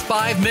just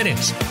 5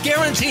 minutes.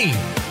 Guaranteed.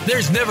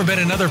 There's never been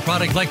another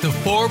product like the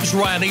Forbes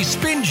Riley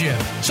Spin Gym.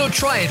 So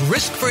try it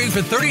risk-free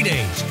for 30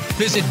 days.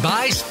 Visit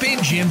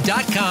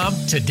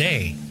buyspingym.com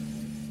today.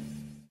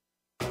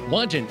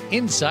 Want an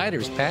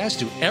insider's pass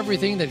to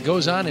everything that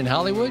goes on in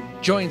Hollywood?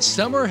 Join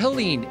Summer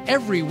Helene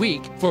every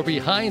week for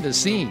Behind the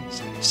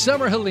Scenes.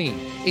 Summer Helene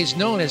is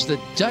known as the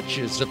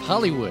Duchess of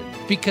Hollywood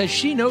because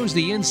she knows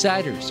the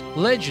insiders,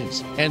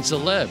 legends, and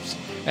celebs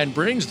and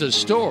brings the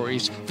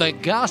stories, the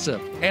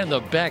gossip, and the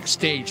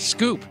backstage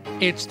scoop.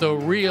 It's the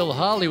real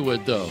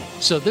Hollywood, though.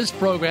 So this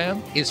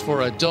program is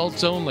for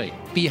adults only.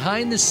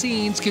 Behind the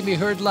Scenes can be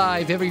heard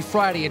live every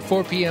Friday at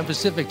 4 p.m.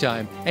 Pacific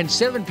Time and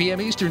 7 p.m.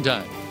 Eastern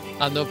Time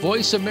on the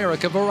Voice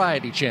America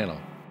Variety Channel.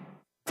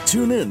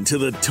 Tune in to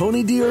the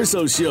Tony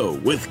D'Urso Show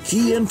with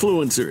key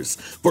influencers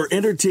for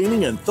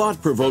entertaining and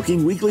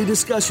thought-provoking weekly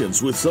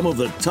discussions with some of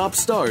the top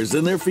stars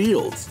in their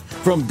fields.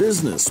 From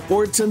business,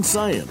 sports, and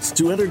science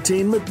to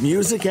entertainment,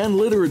 music, and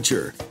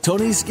literature,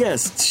 Tony's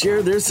guests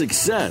share their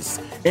success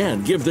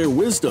and give their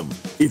wisdom.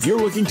 If you're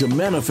looking to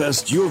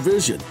manifest your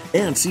vision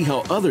and see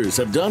how others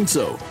have done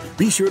so,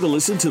 be sure to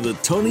listen to the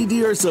Tony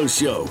D'Urso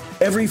Show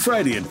every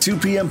Friday at 2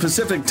 p.m.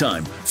 Pacific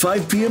Time,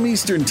 5 p.m.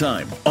 Eastern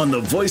Time on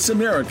the Voice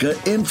America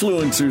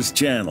Influencers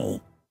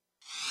Channel.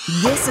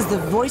 This is the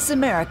Voice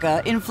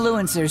America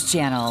Influencers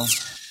Channel.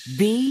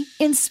 Be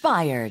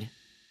inspired.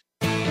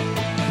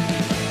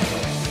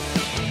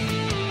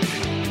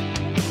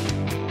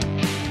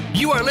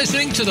 You are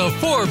listening to the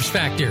Forbes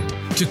Factor.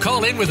 To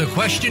call in with a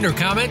question or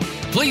comment,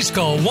 please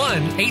call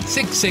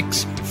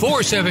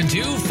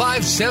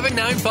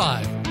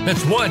 1-866-472-5795.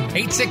 That's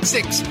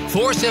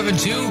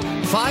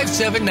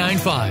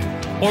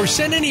 1-866-472-5795. Or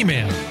send an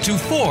email to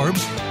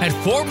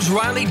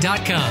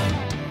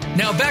Forbes@ForbesRiley.com.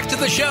 Now back to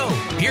the show.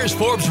 Here's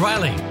Forbes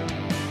Riley.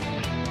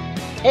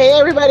 Hey,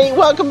 everybody.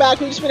 Welcome back.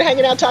 We've just been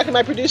hanging out talking to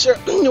my producer,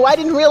 who I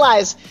didn't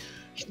realize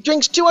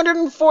drinks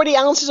 240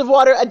 ounces of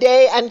water a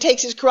day and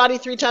takes his karate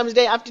 3 times a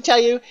day. I have to tell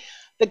you,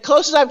 The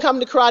closest I've come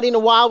to karate in a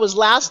while was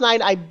last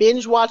night. I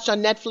binge watched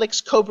on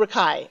Netflix Cobra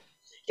Kai.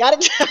 Got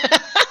it?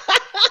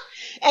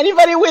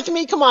 Anybody with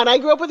me? Come on. I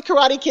grew up with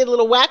Karate Kid, a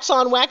little wax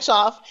on, wax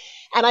off.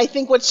 And I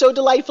think what's so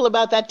delightful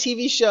about that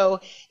TV show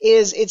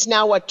is it's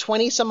now,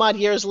 20 some odd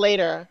years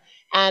later.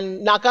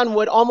 And knock on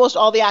wood, almost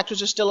all the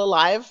actors are still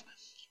alive.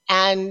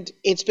 And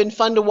it's been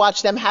fun to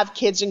watch them have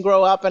kids and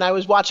grow up. And I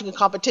was watching a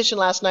competition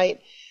last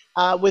night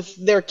with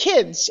their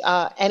kids.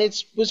 And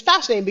it was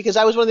fascinating because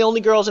I was one of the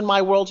only girls in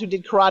my world who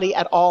did karate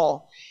at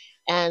all.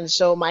 And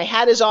so my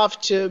hat is off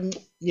to,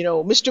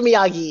 Mr.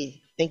 Miyagi.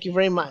 Thank you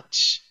very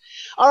much.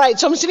 All right,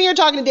 so I'm sitting here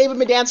talking to David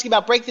Medansky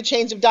about Break the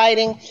Chains of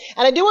Dieting.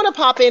 And I do want to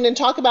pop in and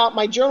talk about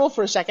my journal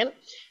for a second.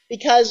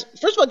 Because,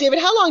 first of all, David,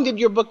 how long did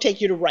your book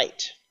take you to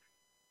write?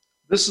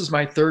 This is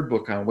my third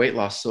book on weight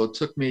loss, so it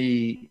took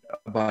me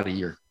about a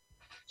year.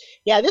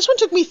 Yeah, this one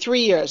took me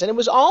 3 years, and it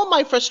was all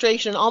my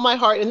frustration, all my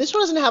heart, and this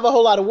one doesn't have a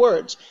whole lot of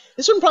words.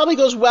 This one probably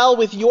goes well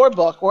with your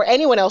book or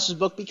anyone else's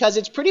book because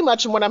it's pretty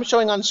much, and what I'm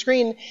showing on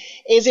screen,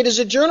 is it is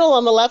a journal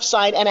on the left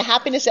side and a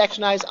happiness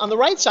exercise on the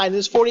right side.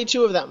 There's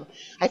 42 of them.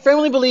 I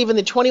firmly believe in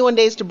the 21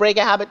 days to break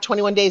a habit,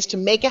 21 days to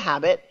make a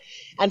habit,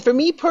 and for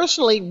me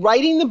personally,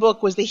 writing the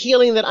book was the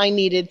healing that I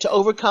needed to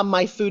overcome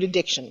my food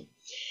addiction.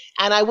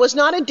 And I was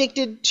not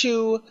addicted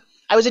to,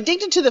 I was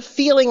addicted to the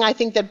feeling I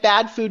think that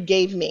bad food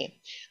gave me.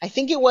 I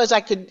think it was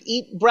I could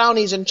eat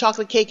brownies and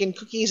chocolate cake and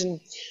cookies and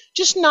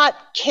just not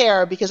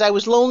care because I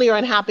was lonely or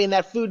unhappy and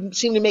that food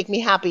seemed to make me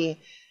happy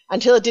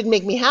until it didn't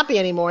make me happy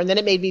anymore. And then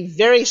it made me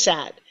very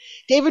sad.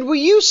 David, were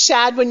you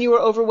sad when you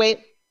were overweight?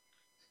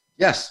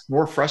 Yes,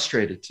 more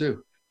frustrated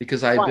too,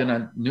 because I had been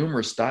on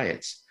numerous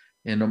diets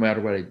and no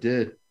matter what I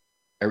did,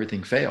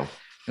 everything failed.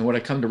 And what I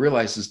come to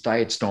realize is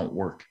diets don't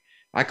work.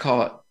 I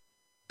call it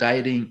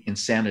dieting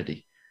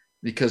insanity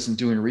because in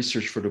doing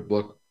research for the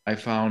book, I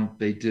found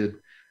they did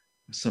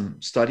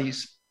some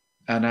studies,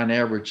 and on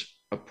average,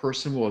 a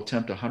person will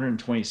attempt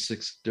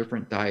 126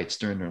 different diets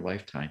during their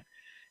lifetime.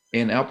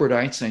 And Albert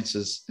Einstein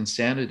says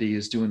insanity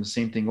is doing the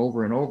same thing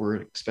over and over,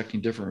 expecting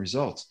different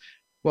results.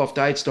 Well, if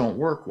diets don't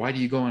work, why do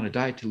you go on a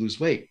diet to lose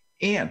weight?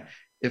 And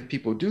if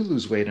people do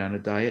lose weight on a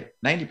diet,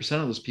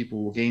 90% of those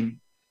people will gain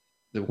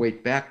the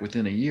weight back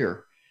within a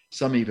year,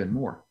 some even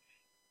more.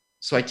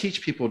 So I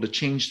teach people to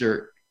change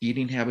their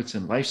eating habits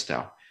and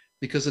lifestyle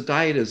because a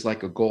diet is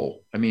like a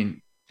goal. I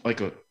mean, like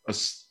a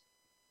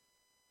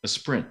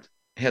sprint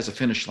has a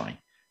finish line.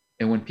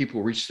 And when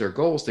people reach their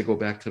goals, they go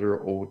back to their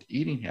old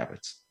eating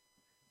habits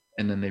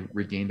and then they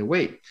regain the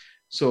weight.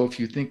 So if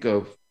you think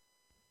of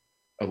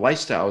a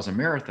lifestyle as a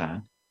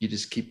marathon, you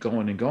just keep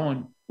going and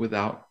going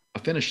without a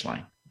finish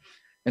line.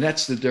 And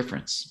that's the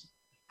difference.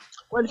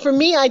 Well, for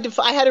me, I had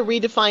to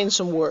redefine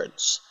some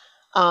words.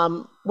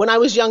 When I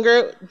was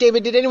younger,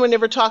 David, did anyone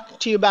ever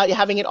talk to you about you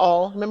having it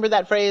all? Remember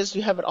that phrase,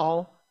 you have it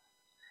all?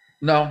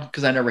 No,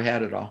 because I never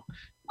had it all.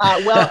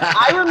 Well,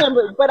 I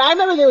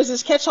remember there was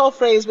this catch-all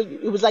phrase, but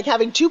it was like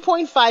having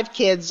 2.5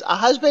 kids, a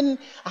husband,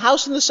 a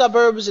house in the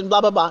suburbs, and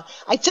blah, blah, blah.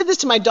 I said this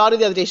to my daughter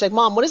the other day. She's like,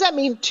 Mom, what does that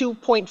mean,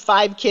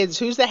 2.5 kids?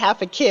 Who's the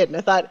half a kid? And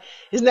I thought,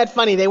 isn't that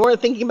funny? They weren't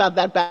thinking about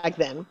that back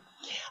then.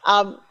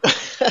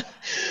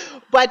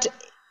 But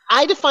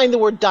I defined the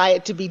word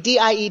diet to be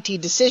D-I-E-T,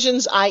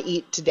 decisions I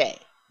eat today.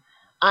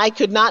 I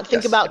could not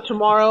think about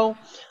tomorrow.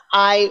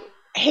 I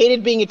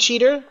hated being a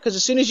cheater because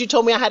as soon as you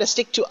told me I had to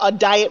stick to a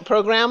diet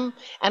program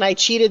and I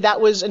cheated, that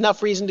was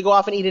enough reason to go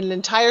off and eat an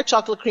entire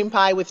chocolate cream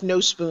pie with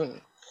no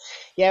spoon.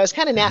 Yeah, it was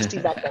kind of nasty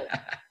back then.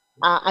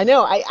 I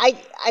know.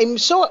 I'm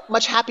so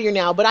much happier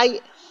now, but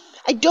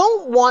I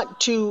don't want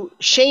to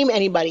shame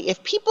anybody.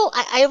 If people,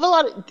 I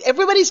have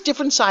everybody's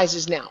different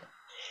sizes now.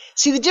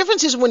 See, the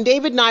difference is when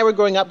David and I were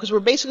growing up, because we're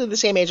basically the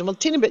same age, I'm a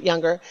teeny bit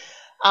younger,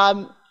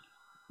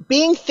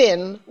 being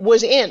thin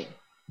was in.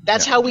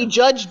 That's how we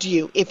judged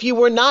you. If you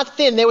were not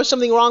thin, there was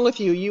something wrong with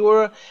you. You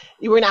were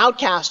an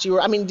outcast.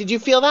 Did you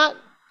feel that?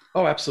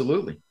 Oh,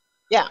 absolutely.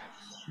 Yeah.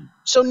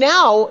 So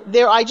now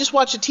I just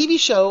watched a TV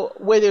show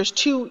where there's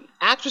two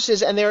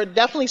actresses and they're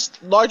definitely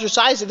larger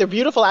sizes. They're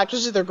beautiful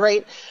actresses. They're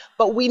great.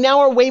 But we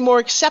now are way more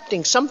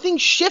accepting. Something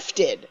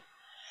shifted.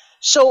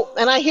 So,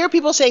 and I hear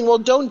people saying, well,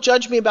 don't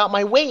judge me about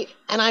my weight.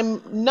 And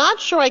I'm not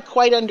sure I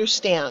quite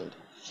understand.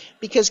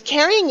 Because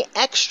carrying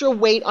extra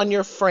weight on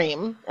your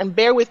frame, and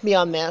bear with me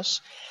on this,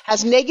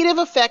 has negative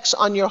effects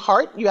on your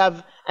heart,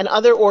 and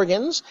other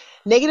organs,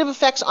 negative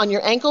effects on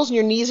your ankles and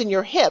your knees and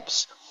your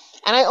hips.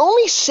 And I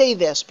only say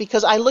this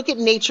because I look at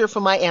nature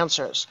for my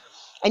answers.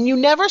 And you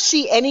never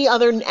see any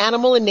other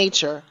animal in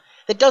nature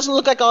that doesn't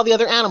look like all the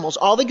other animals.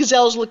 All the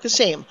gazelles look the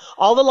same.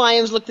 All the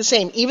lions look the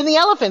same. Even the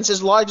elephants,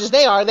 as large as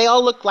they are, they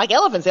all look like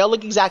elephants. They all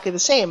look exactly the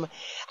same.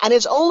 And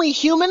it's only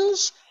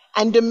humans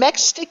and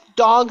domestic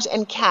dogs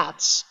and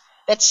cats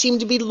that seem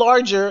to be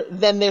larger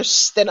than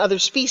other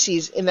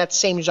species in that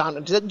same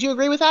genre. Do you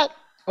agree with that?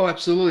 Oh,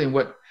 absolutely. And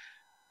what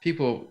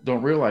people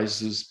don't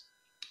realize is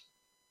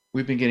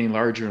we've been getting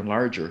larger and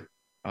larger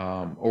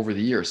over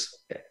the years.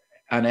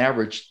 On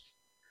average,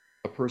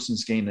 a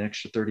person's gained an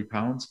extra 30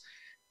 pounds.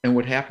 And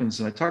what happens,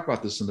 and I talk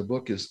about this in the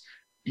book, is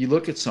you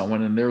look at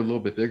someone and they're a little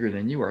bit bigger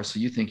than you are, so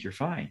you think you're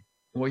fine.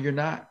 Well, you're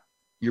not.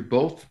 You're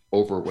both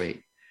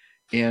overweight.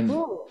 And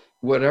Ooh.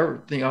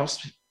 whatever thing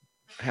else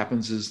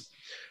happens is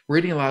we're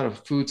eating a lot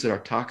of foods that are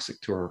toxic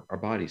to our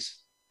bodies.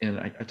 And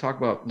I talk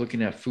about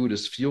looking at food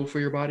as fuel for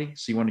your body.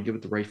 So you want to give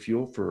it the right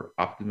fuel for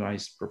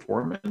optimized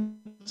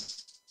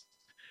performance.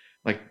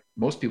 Like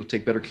most people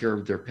take better care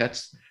of their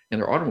pets and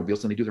their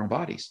automobiles than they do their own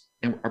bodies.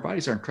 And our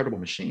bodies are incredible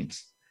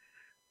machines.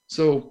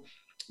 So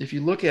if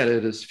you look at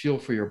it as fuel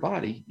for your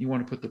body, you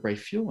want to put the right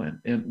fuel in.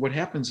 And what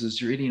happens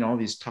is you're eating all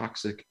these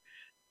toxic,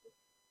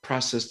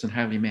 processed and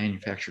highly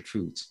manufactured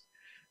foods.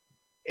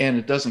 And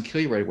it doesn't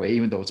kill you right away,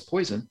 even though it's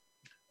poison.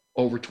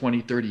 Over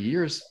 20, 30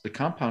 years, the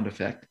compound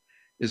effect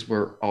is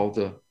where all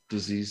the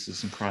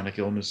diseases and chronic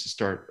illnesses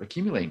start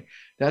accumulating.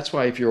 That's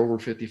why if you're over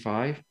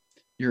 55,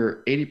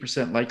 you're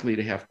 80% likely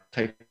to have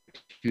type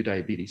 2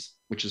 diabetes,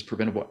 which is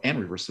preventable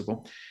and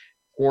reversible,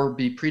 or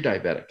be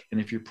pre-diabetic.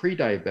 And if you're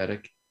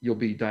pre-diabetic, you'll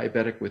be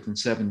diabetic within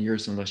 7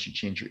 years unless you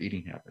change your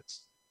eating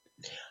habits.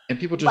 And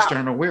people just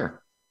aren't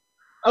aware.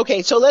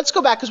 Okay, so let's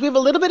go back because we have a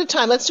little bit of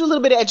time. Let's do a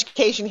little bit of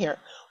education here.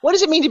 What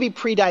does it mean to be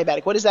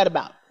pre-diabetic? What is that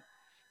about?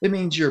 It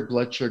means your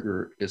blood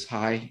sugar is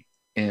high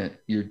and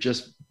you're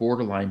just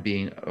borderline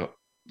being a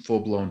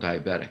full-blown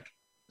diabetic.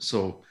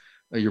 So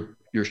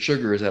your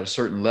sugar is at a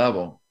certain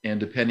level, and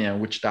depending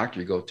on which doctor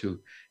you go to,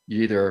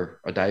 you're either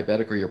a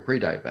diabetic or you're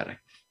pre-diabetic.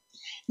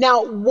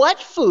 Now, what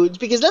foods,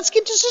 because let's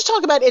just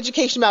talk about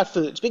education about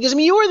foods, because I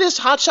mean, you were this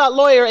hotshot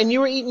lawyer and you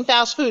were eating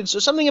fast food, so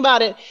something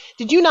about it,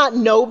 did you not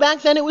know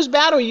back then it was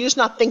bad, or were you just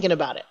not thinking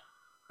about it?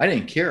 I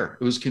didn't care.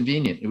 It was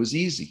convenient. It was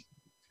easy.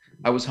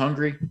 I was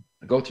hungry.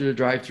 I go through the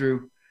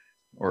drive-through,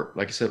 or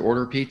like I said,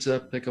 order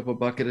pizza, pick up a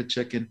bucket of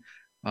chicken,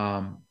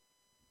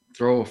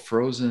 throw a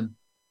frozen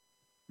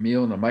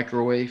meal in the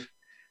microwave,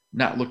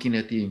 not looking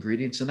at the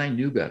ingredients, and I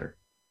knew better.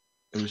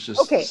 It was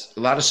just a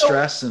lot of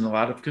stress and a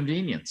lot of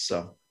convenience.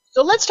 So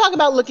let's talk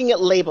about looking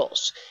at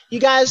labels. You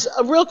guys,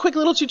 a real quick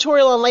little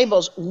tutorial on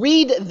labels.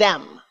 Read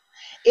them.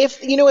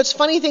 If you know, it's a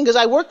funny thing because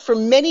I worked for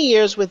many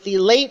years with the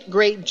late,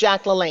 great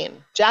Jack LaLanne.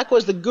 Jack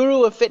was the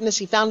guru of fitness.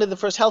 He founded the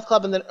first health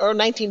club in the early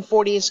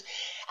 1940s.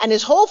 And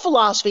his whole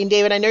philosophy, and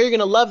David, I know you're going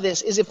to love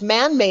this, is if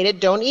man made it,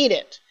 don't eat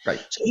it. Right.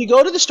 So if you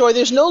go to the store,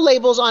 there's no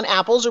labels on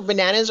apples or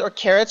bananas or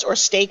carrots or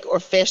steak or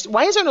fish.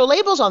 Why is there no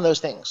labels on those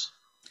things?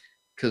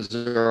 Because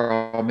they're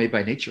all made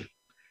by nature.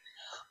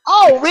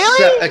 Oh,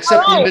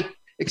 really?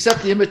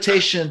 Except the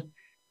imitation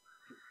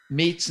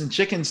meats and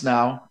chickens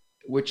now,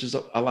 which is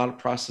a lot of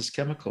processed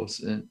chemicals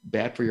and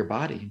bad for your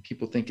body. And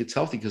people think it's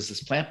healthy because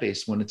it's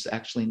plant-based when it's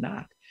actually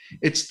not.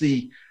 It's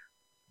the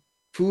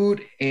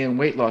food and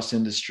weight loss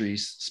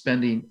industries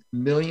spending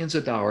millions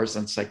of dollars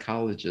on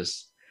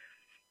psychologists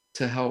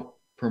to help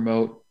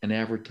promote and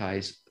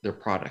advertise their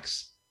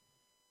products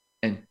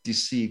and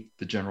deceive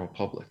the general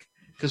public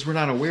because we're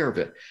not aware of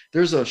it.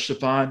 There's a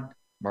Chiffon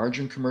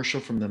margarine commercial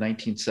from the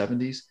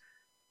 1970s,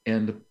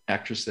 and the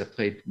actress that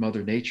played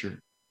Mother Nature,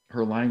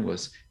 her line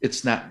was,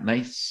 "It's not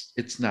nice.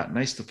 It's not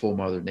nice to fool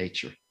Mother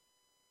Nature."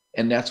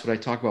 And that's what I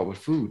talk about with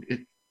food.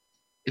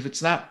 If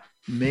it's not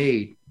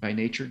made by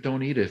nature,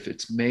 don't eat it. If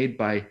it's made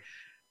by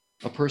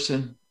a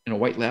person in a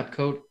white lab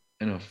coat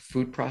in a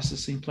food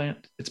processing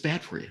plant, it's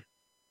bad for you.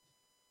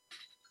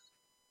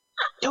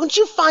 Don't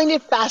you find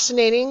it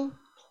fascinating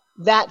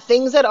that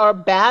things that are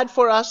bad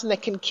for us and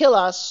that can kill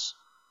us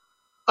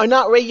are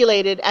not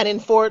regulated and in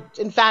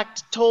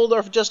fact told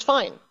are just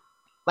fine,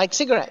 like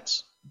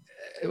cigarettes?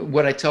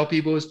 What I tell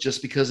people is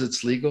just because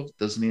it's legal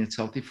doesn't mean it's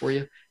healthy for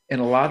you.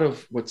 And a lot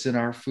of what's in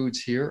our foods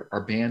here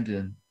are banned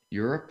in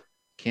Europe,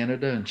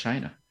 Canada, and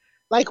China.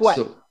 Like what?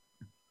 So,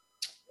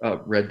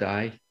 red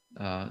dye,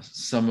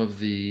 some of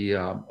the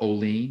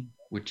olein,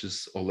 which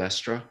is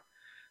olestra.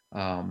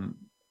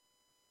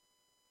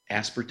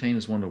 Aspartame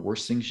is one of the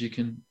worst things you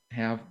can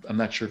have. I'm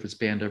not sure if it's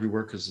banned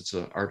everywhere because it's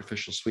an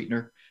artificial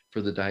sweetener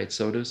for the diet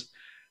sodas.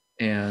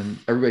 And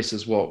everybody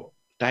says, well,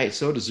 diet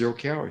soda is 0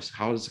 calories.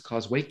 How does it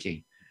cause weight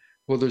gain?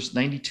 Well, there's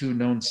 92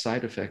 known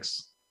side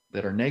effects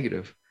that are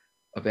negative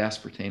of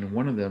aspartame. And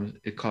one of them,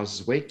 it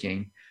causes weight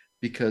gain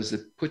because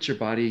it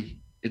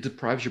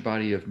deprives your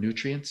body of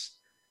nutrients.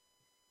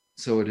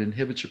 So it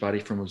inhibits your body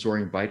from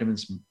absorbing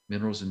vitamins,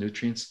 minerals, and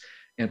nutrients,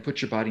 and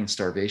puts your body in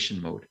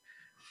starvation mode.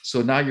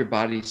 So now your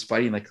body's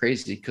fighting like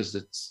crazy because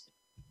it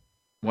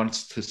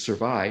wants to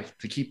survive,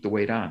 to keep the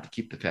weight on, to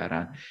keep the fat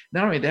on.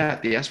 Not only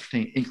that, the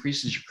aspartame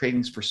increases your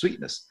cravings for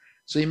sweetness.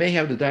 So you may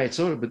have the diet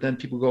soda, but then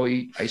people go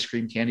eat ice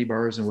cream, candy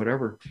bars, and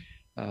whatever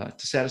to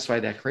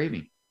satisfy that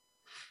craving.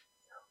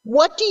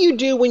 What do you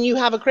do when you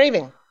have a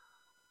craving?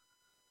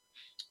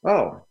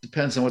 Oh,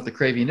 depends on what the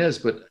craving is,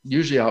 but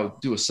usually I'll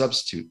do a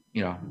substitute,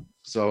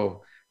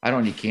 So I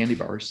don't eat candy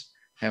bars.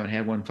 Haven't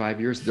had one in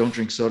 5 years. Don't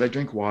drink soda. I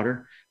drink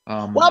water.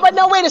 Well, but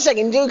no, wait a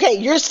second. Okay,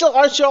 you're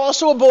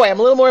also a boy. I'm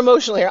a little more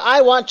emotional here.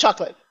 I want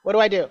chocolate. What do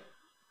I do?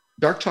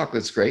 Dark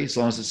chocolate's great as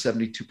long as it's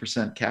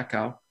 72%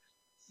 cacao.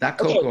 Not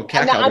cocoa,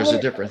 cacao, there's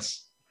a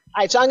difference.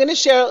 All right, so I'm going to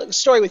share a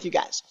story with you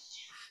guys.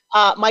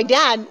 My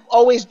dad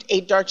always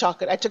ate dark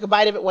chocolate. I took a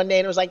bite of it one day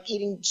and it was like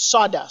eating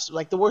sawdust. It was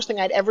like the worst thing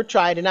I'd ever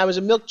tried. And I was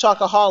a milk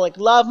chocoholic.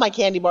 Love my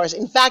candy bars.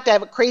 In fact, I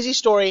have a crazy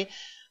story.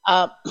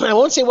 I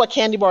won't say what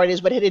candy bar it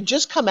is, but it had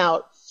just come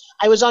out.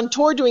 I was on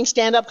tour doing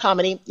stand-up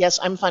comedy. Yes,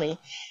 I'm funny.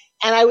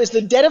 And I was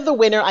the dead of the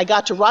winter. I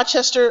got to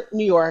Rochester,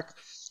 New York,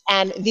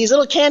 and these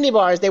little candy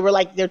bars,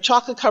 they're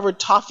chocolate-covered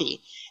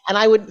toffee. And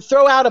I would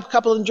throw out a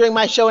couple of them during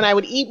my show, and I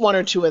would eat one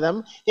or two of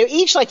them. They're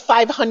each like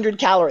 500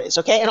 calories,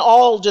 okay, and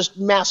all just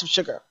massive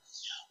sugar.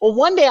 Well,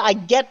 one day I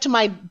get to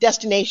my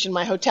destination,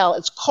 my hotel.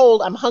 It's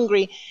cold. I'm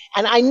hungry.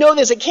 And I know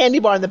there's a candy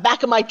bar in the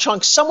back of my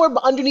trunk, somewhere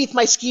underneath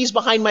my skis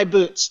behind my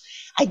boots.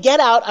 I get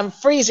out. I'm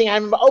freezing.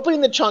 I'm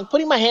opening the trunk,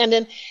 putting my hand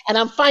in, and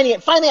I'm finding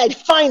it. Finally, I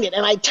find it.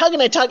 And I tug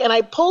and I tug. And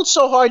I pulled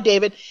so hard,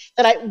 David,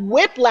 that I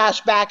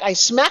whiplashed back. I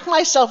smacked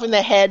myself in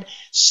the head,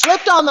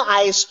 slipped on the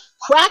ice,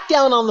 cracked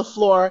down on the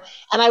floor,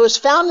 and I was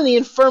found in the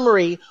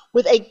infirmary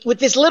with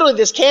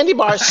this candy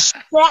bar.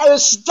 It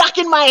was stuck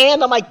in my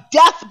hand. I'm like,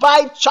 death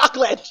by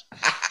chocolate.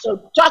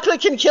 So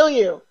chocolate can kill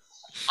you.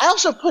 I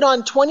also put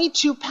on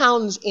 22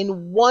 pounds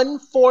in 1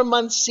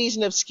 4-month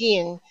season of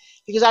skiing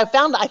because I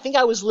think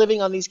I was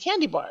living on these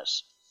candy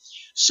bars.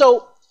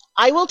 So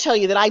I will tell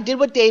you that I did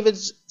what David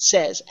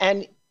says,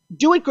 and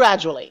do it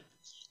gradually.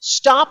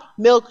 Stop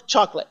milk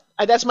chocolate.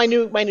 That's my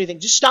new thing.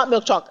 Just stop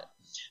milk chocolate.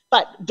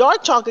 But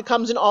dark chocolate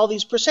comes in all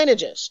these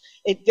percentages.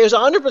 There's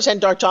 100%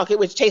 dark chocolate,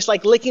 which tastes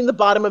like licking the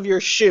bottom of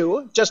your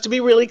shoe, just to be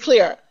really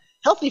clear.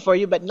 Healthy for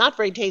you, but not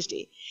very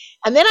tasty.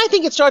 And then I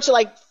think it starts at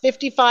like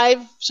 55,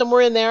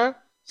 somewhere in there.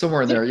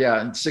 Somewhere in there,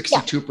 yeah, and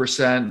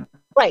 62%.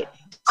 Right.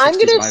 I'm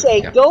going to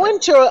say go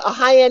into a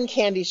high-end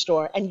candy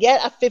store and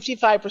get a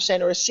 55%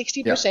 or a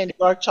 60%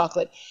 dark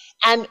chocolate.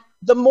 And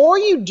the more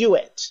you do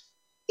it,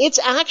 it's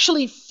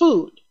actually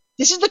food.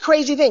 This is the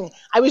crazy thing.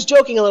 I was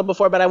joking a little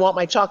before, but I want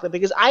my chocolate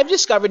because I've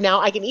discovered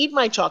now I can eat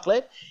my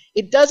chocolate.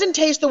 It doesn't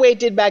taste the way it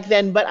did back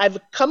then, but I've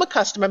become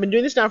accustomed. I've been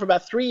doing this now for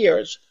about 3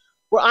 years,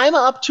 where I'm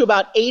up to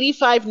about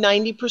 85,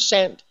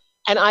 90%,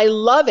 and I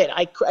love it.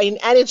 And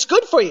it's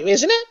good for you,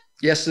 isn't it?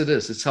 Yes, it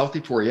is. It's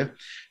healthy for you.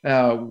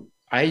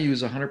 I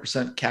use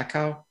 100%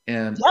 cacao,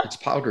 and it's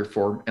powder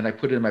form, and I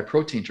put it in my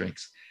protein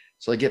drinks.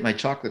 So I get my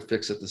chocolate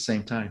fix at the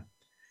same time.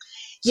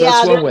 So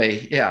that's one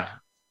way,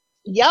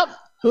 Yep.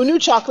 Who knew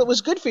chocolate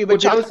was good for you? But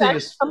the other thing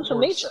comes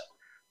from nature.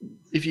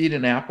 If you eat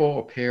an apple,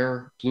 a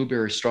pear,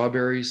 blueberries,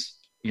 strawberries,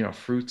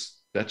 fruits,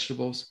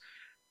 vegetables,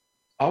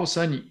 all of a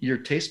sudden your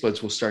taste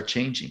buds will start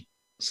changing.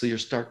 So you'll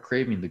start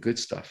craving the good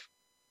stuff.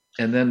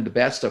 And then the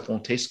bad stuff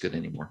won't taste good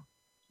anymore.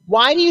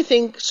 Why do you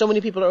think so many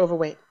people are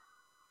overweight?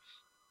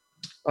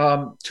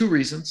 2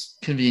 reasons.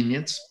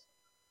 Convenience.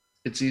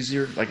 It's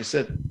easier, like I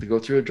said, to go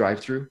through a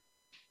drive-through.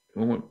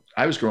 When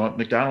I was growing up,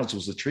 McDonald's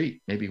was a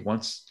treat, maybe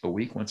once a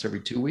week, once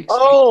every 2 weeks.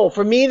 Oh,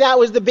 for me, that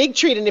was the big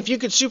treat. And if you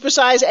could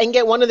supersize and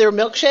get one of their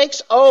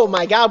milkshakes, oh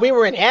my God, we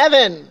were in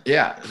heaven.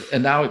 Yeah.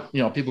 And now,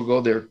 people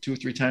go there 2 or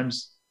 3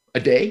 times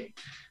a day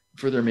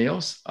for their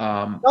meals.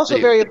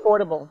 Also very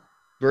affordable.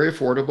 Very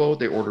affordable.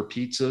 They order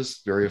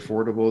pizzas, very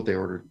affordable. They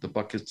order the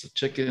buckets of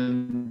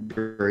chicken,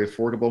 very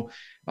affordable.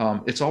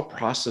 It's all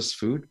processed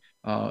food.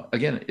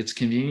 Again, it's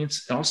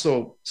convenience and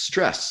also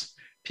stress.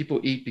 People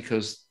eat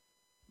because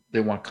they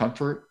want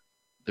comfort.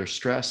 They're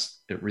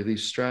stressed. It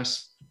relieves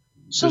stress.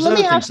 So let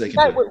me ask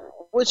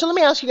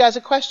you guys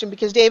a question,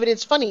 because David,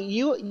 it's funny.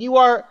 You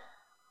are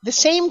the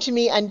same to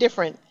me and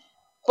different.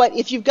 But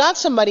if you've got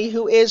somebody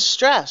who is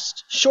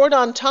stressed, short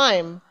on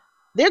time,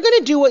 they're going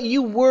to do what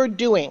you were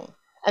doing.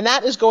 And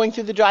that is going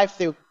through the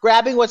drive-thru,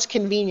 grabbing what's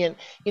convenient.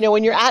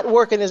 When you're at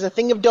work and there's a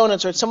thing of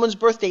donuts or it's someone's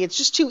birthday, it's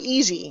just too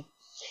easy.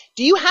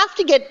 Do you have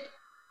to get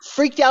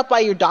freaked out by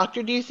your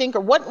doctor, do you think?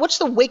 Or what's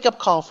the wake-up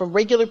call for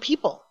regular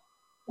people?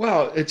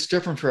 Well, it's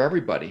different for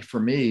everybody. For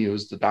me, it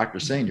was the doctor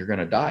saying you're going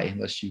to die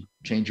unless you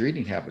change your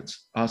eating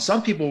habits.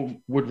 Some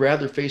people would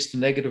rather face the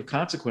negative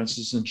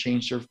consequences and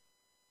change their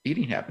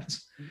eating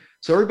habits.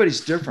 So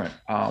everybody's different.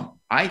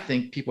 I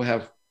think people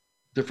have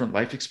different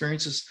life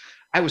experiences.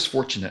 I was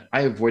fortunate.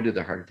 I avoided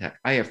the heart attack.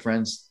 I have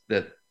friends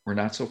that were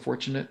not so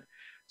fortunate.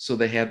 So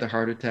they had the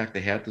heart attack,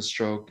 they had the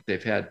stroke,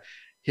 they've had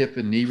hip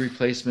and knee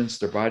replacements,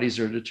 their bodies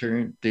are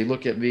deteriorating. They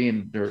look at me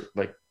and they're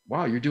like,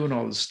 wow, you're doing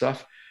all this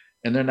stuff.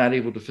 And they're not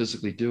able to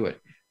physically do it.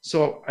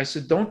 So I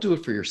said, don't do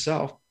it for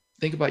yourself.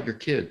 Think about your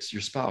kids,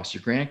 your spouse,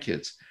 your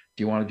grandkids.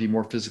 Do you want to be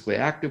more physically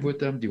active with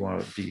them? Do you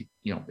want to be,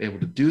 able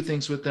to do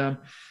things with them?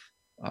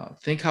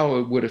 Think how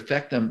it would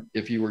affect them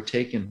if you were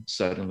taken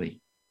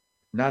suddenly.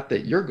 Not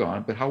that you're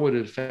gone, but how would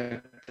it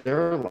affect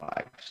their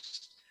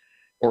lives?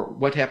 Or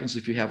what happens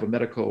if you have a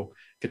medical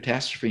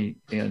catastrophe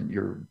and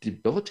you're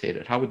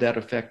debilitated? How would that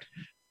affect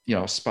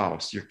a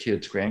spouse, your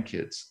kids,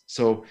 grandkids?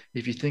 So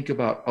if you think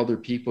about other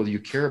people you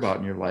care about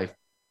in your life,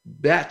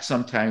 that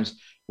sometimes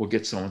will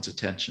get someone's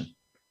attention.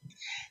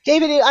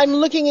 David, I'm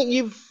looking at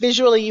you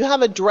visually. You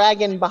have a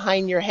dragon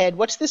behind your head.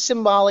 What's the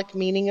symbolic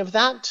meaning of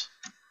that?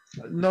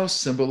 No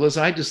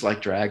symbolism. I just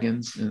like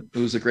dragons. It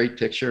was a great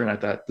picture, and I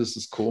thought this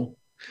is cool.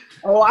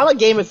 Oh, I'm a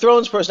Game of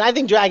Thrones person. I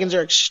think dragons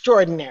are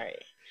extraordinary.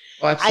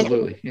 Oh,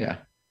 absolutely, yeah.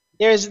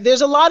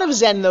 There's a lot of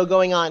Zen, though,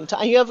 going on.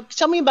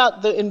 Tell me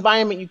about the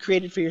environment you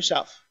created for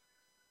yourself.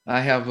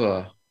 I have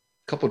a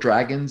couple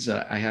dragons.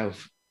 I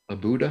have a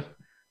Buddha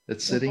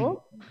that's sitting.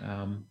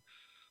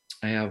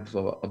 I have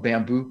a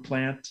bamboo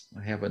plant.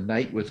 I have a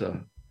knight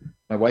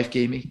my wife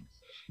gave me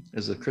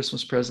as a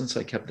Christmas present. So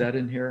I kept that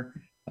in here.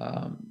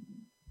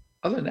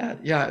 Other than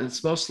that, yeah,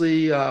 it's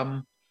mostly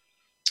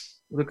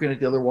looking at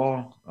the other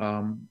wall.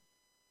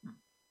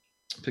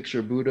 Picture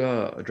of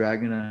Buddha, a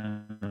dragon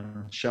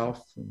on a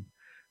shelf. And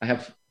I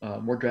have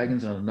more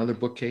dragons on another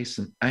bookcase.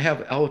 And I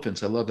have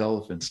elephants. I love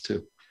elephants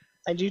too.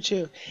 I do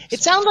too. It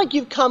sounds like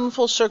you've come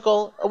full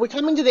circle. We're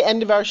coming to the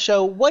end of our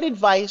show. What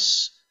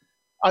advice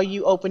are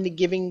you open to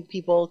giving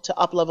people to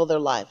up-level their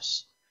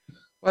lives?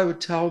 Well, I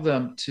would tell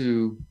them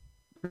to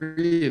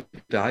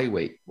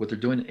reevaluate what they're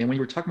doing. And when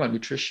you were talking about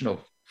nutritional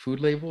food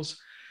labels,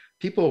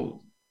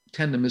 people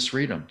tend to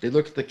misread them. They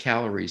look at the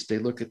calories, they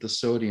look at the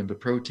sodium, the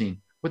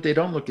protein. What they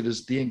don't look at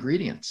is the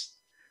ingredients.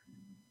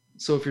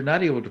 So if you're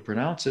not able to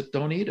pronounce it,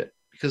 don't eat it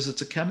because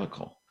it's a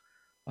chemical.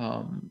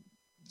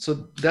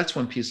 So that's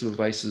one piece of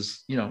advice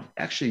is,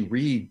 actually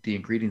read the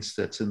ingredients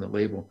that's in the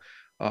label.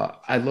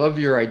 I love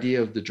your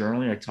idea of the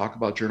journaling. I talk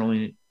about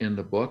journaling in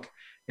the book,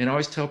 and I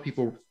always tell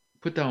people,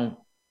 put down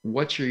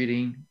what you're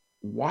eating,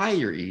 why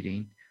you're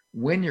eating,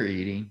 when you're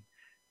eating,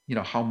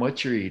 how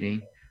much you're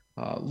eating,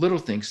 little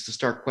things to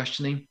start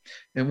questioning.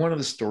 And one of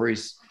the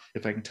stories,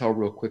 if I can tell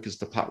real quick, is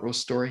the pot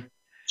roast story.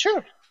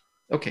 Sure.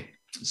 Okay.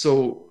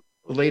 So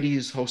a lady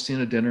is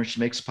hosting a dinner. She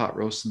makes pot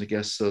roast and the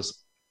guest says,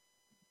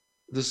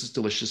 "This is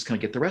delicious. Can I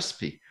get the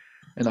recipe?"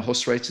 And the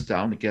host writes it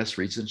down. The guest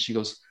reads it and she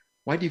goes,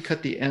 "Why do you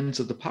cut the ends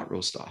of the pot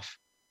roast off?"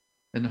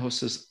 And the host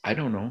says, "I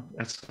don't know.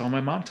 That's how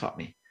my mom taught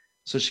me."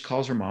 So she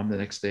calls her mom the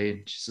next day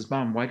and she says,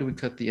 "Mom, why do we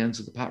cut the ends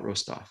of the pot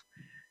roast off?"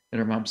 And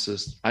her mom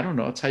says, "I don't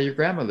know. It's how your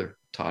grandmother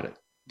taught it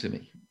to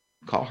me.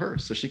 Call her."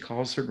 So she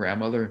calls her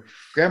grandmother.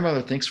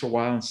 Grandmother thinks for a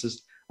while and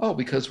says, "Oh,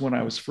 because when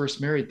I was first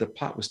married, the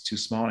pot was too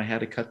small and I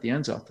had to cut the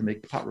ends off to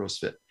make the pot roast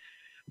fit."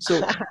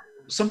 So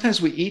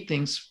sometimes we eat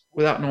things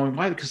without knowing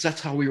why, because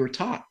that's how we were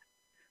taught.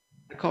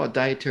 I call it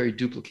dietary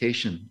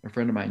duplication. A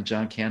friend of mine,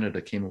 John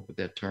Canada, came up with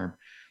that term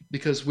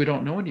because we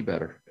don't know any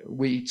better.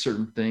 We eat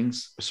certain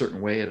things a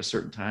certain way at a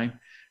certain time.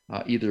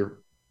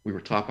 Either we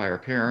were taught by our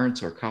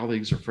parents or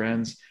colleagues or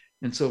friends.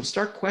 And so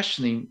start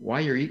questioning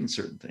why you're eating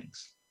certain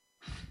things.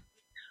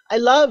 I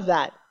love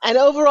that. And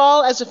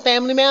overall, as a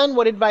family man,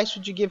 what advice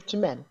would you give to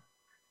men?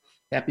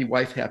 Happy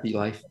wife, happy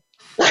life.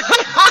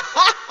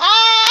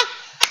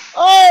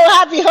 Oh,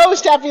 happy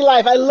host, happy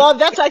life. I love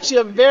that's actually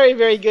a very,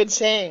 very good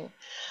saying.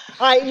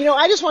 All right,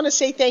 I just want to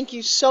say thank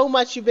you so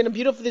much. You've been a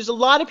beautiful, there's a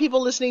lot of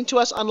people listening to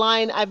us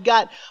online. I've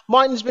got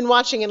Martin's been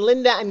watching, and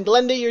Linda and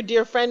Glenda, your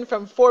dear friend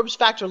from Forbes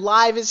Factor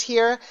Live, is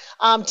here.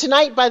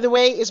 Tonight, by the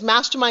way, is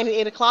Mastermind at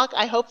 8 o'clock.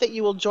 I hope that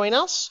you will join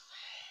us.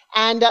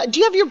 And do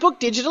you have your book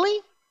digitally?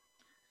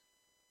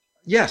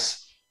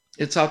 Yes,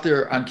 it's out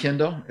there on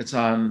Kindle. It's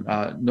on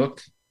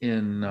Nook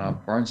in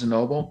Barnes &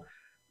 Noble.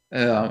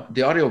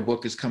 The audio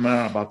book is coming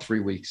out in about 3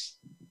 weeks.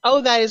 Oh,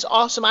 that is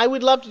awesome. I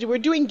would love to we're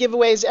doing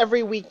giveaways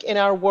every week in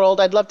our world.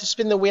 I'd love to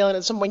spin the wheel and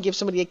at some point give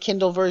somebody a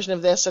Kindle version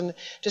of this and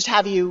just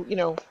have you,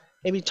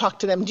 maybe talk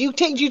to them. Do you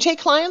take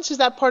clients? Is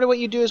that part of what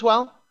you do as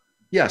well?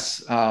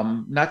 Yes.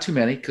 Not too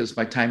many because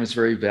my time is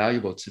very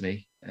valuable to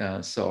me.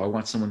 So I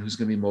want someone who's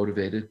going to be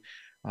motivated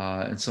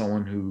and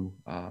someone who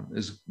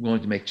is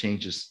willing to make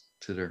changes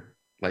to their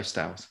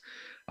lifestyles.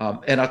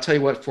 And I'll tell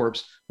you what,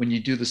 Forbes, when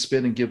you do the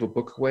spin and give a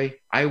book away,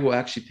 I will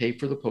actually pay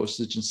for the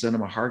postage and send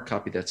them a hard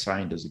copy that's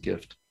signed as a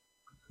gift.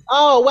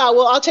 Oh, wow.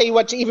 Well, I'll tell you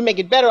what, to even make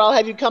it better, I'll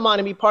have you come on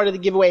and be part of the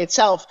giveaway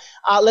itself.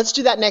 Let's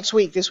do that next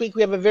week. This week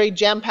we have a very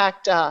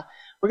jam-packed, we're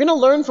going to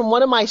learn from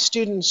one of my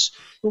students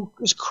who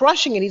is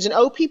crushing it. He's an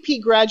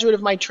OPP graduate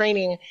of my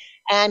training,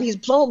 and he's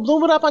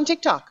blown it up on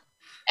TikTok.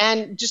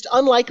 And just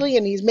unlikely,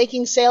 and he's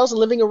making sales and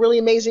living a really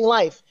amazing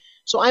life.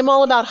 So I'm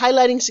all about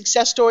highlighting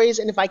success stories,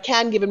 and if I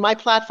can, given my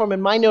platform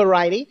and my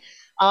notoriety,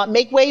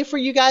 make way for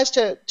you guys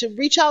to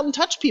reach out and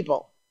touch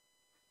people.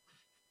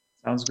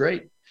 Sounds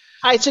great.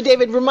 All right, so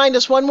David, remind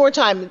us one more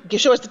time.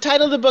 Show us the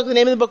title of the book, the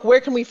name of the book.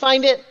 Where can we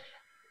find it?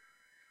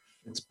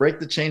 It's Break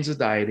the Chains of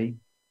Dieting.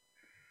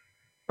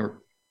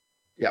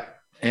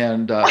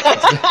 And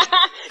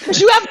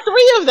because you have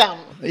 3 of them.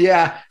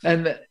 Yeah,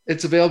 and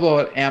it's available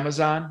at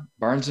Amazon,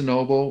 Barnes &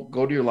 Noble.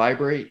 Go to your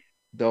library.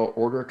 They'll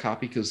order a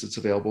copy because it's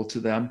available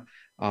to them.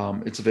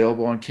 It's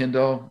available on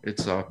Kindle.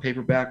 It's a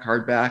paperback,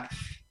 hardback,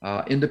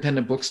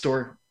 independent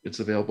bookstore.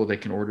 It's available. They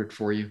can order it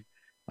for you.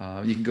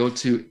 You can go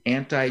to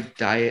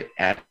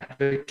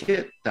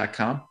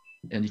antidietadvocate.com.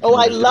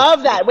 I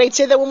love that. Wait,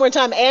 say that one more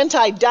time.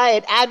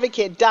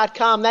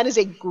 Antidietadvocate.com. That is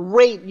a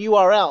great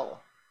URL.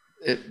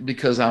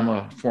 Because I'm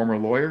a former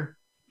lawyer,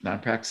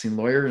 non-practicing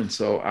lawyer, and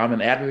so I'm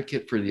an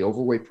advocate for the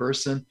overweight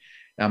person.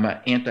 I'm an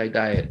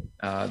anti-diet.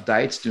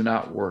 Diets do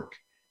not work.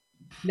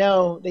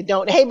 No, they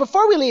don't. Hey,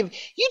 before we leave,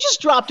 you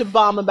just dropped a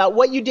bomb about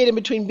what you did in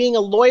between being a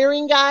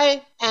lawyering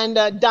guy and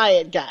a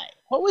diet guy.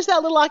 What was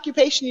that little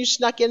occupation you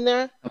snuck in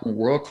there? I'm a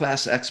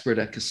world-class expert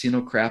at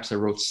casino craps. I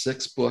wrote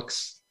 6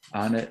 books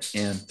on it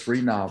and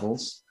 3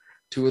 novels.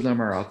 2 of them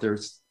are out there.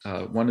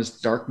 One is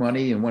Dark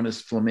Money and one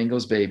is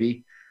Flamingo's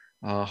Baby.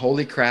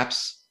 Holy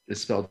Craps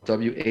is spelled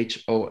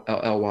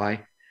WHOLLY.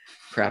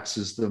 Craps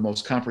is the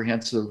most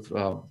comprehensive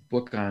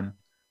book on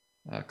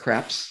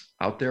craps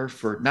out there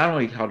for not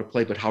only how to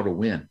play, but how to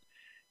win.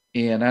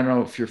 And I don't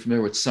know if you're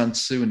familiar with Sun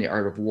Tzu and the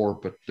Art of War,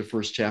 but the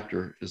first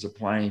chapter is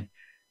applying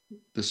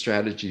the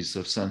strategies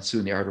of Sun Tzu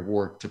and the Art of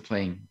War to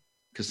playing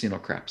casino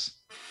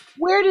craps.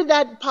 Where did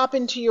that pop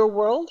into your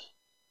world?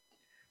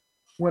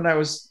 When I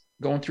was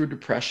going through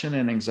depression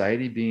and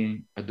anxiety,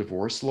 being a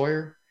divorce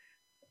lawyer,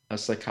 a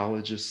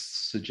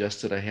psychologist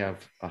suggested I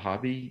have a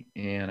hobby,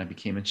 and I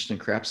became interested in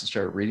craps and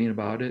started reading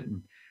about it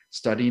and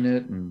studying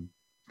it and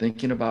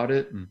thinking about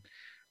it,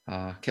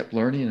 and kept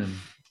learning, and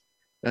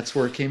that's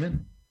where it came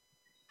in.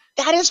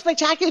 That is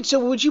spectacular. So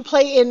would you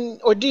play in,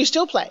 or do you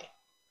still play?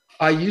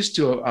 I used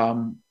to.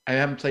 I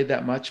haven't played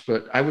that much,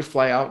 but I would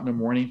fly out in the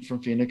morning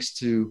from Phoenix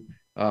to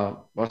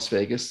Las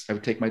Vegas. I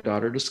would take my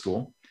daughter to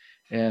school,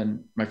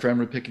 and my friend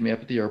would pick me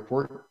up at the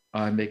airport.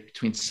 I make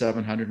between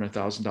 $700 and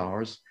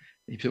 $1,000.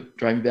 He'd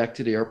drive me back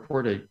to the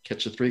airport. I'd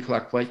catch a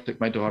 3:00 flight, pick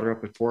my daughter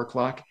up at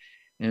 4:00,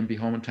 and be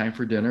home in time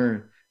for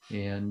dinner.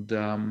 And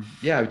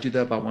I would do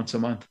that about once a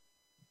month.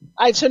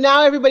 All right, so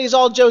now everybody's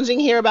all jonesing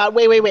here about,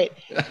 wait.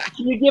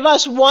 Can you give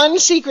us one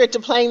secret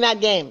to playing that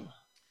game?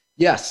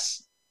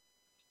 Yes.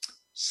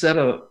 Set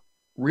a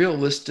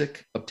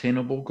realistic,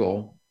 obtainable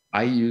goal.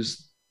 I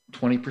use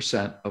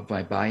 20% of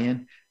my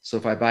buy-in. So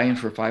if I buy in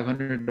for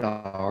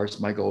 $500,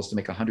 my goal is to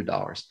make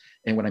 $100.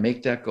 And when I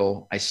make that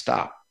goal, I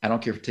stop. I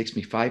don't care if it takes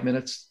me 5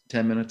 minutes,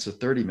 10 minutes, or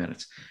 30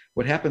 minutes.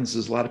 What happens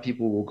is a lot of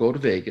people will go to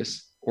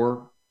Vegas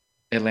or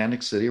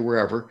Atlantic City or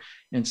wherever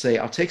and say,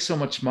 I'll take so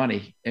much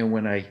money, and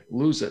when I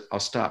lose it, I'll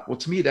stop. Well,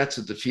 to me, that's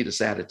a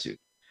defeatist attitude.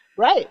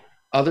 Right.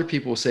 Other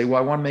people will say,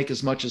 well, I want to make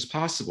as much as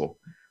possible.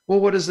 Well,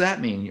 what does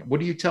that mean? What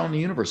are you telling the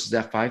universe? Is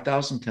that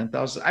 $5,000,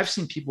 $10,000? I've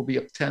seen people be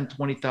up $10,000,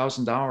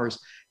 $20,000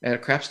 at a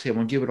craps table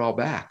and give it all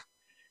back.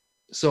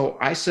 So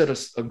I set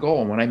a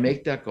goal. And when I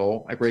make that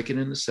goal, I break it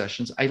into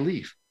sessions, I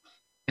leave.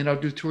 And I'll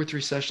do 2 or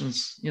 3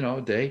 sessions,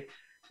 a day,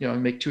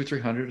 make 200 or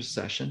 300 a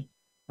session.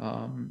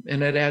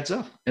 And it adds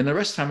up. And the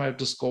rest of the time I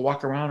just go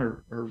walk around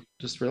or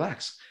just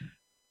relax.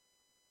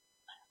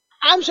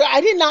 I'm sorry,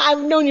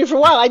 I've known you for a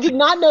while. I did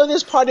not know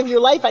this part of your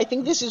life. I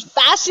think this is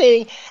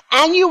fascinating.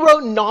 And you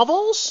wrote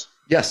novels?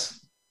 Yes.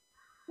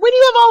 Where do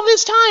you have all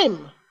this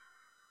time?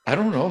 I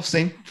don't know.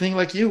 Same thing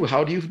like you.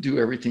 How do you do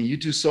everything? You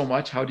do so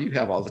much. How do you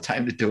have all the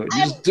time to do it?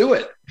 You just do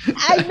it.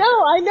 I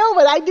know,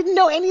 but I didn't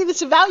know any of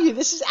this about you.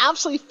 This is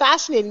absolutely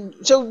fascinating.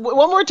 So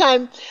one more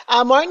time,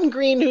 Martin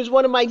Green, who's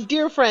one of my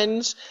dear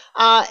friends,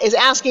 is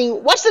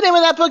asking, what's the name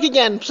of that book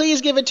again?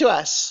 Please give it to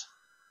us.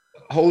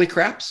 Holy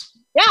Craps?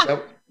 Yeah.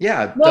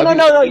 Yeah.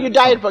 No, your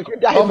diet book.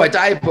 My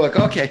diet book.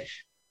 Okay.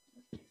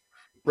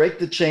 Break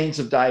the Chains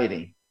of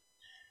Dieting.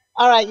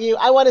 All right,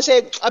 I want to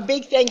say a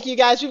big thank you,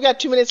 guys. We've got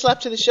 2 minutes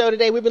left to the show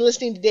today. We've been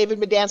listening to David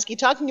Medansky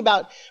talking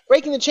about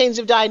breaking the chains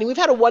of dieting. We've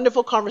had a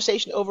wonderful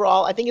conversation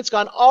overall. I think it's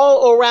gone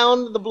all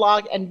around the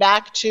blog and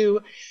back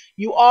to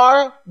you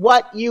are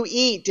what you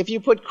eat. If you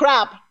put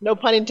crap, no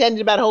pun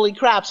intended about holy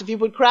craps, if you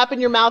put crap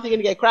in your mouth, you're going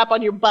to get crap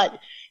on your butt.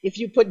 If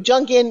you put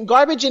junk in,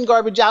 garbage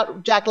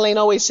out, Jack LaLanne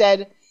always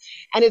said.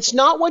 And it's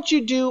not what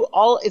you do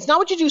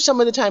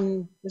some of the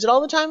time. Is it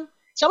all the time?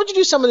 It's not what you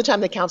do some of the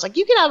time that counts. Like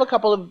you can have a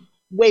couple of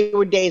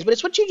wayward days, but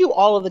it's what you do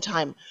all of the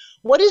time.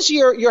 What is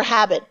your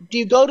habit? Do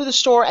you go to the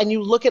store and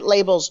you look at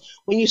labels?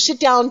 When you sit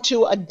down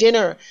to a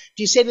dinner,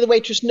 do you say to the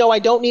waitress, no, I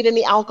don't need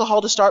any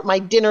alcohol to start my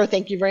dinner,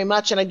 thank you very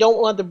much, and I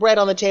don't want the bread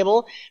on the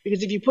table,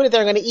 because if you put it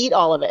there, I'm going to eat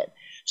all of it.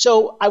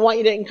 So I want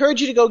you to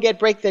encourage you to go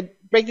break the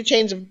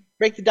chains of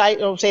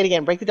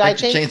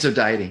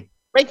dieting.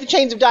 Break the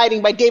Chains of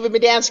Dieting by David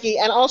Medansky,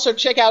 and also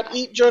check out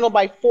Eat Journal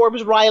by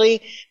Forbes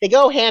Riley. They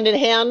go hand in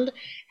hand.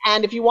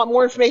 And if you want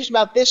more information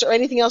about this or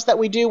anything else that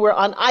we do, we're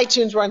on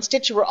iTunes, we're on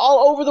Stitcher, we're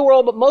all over the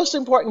world, but most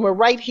important, we're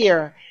right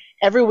here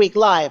every week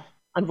live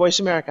on Voice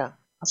America.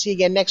 I'll see you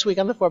again next week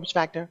on The Forbes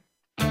Factor.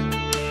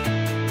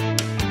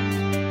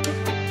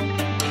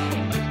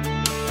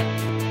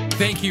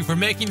 Thank you for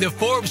making the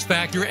Forbes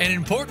Factor an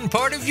important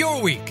part of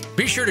your week.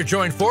 Be sure to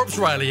join Forbes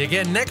Riley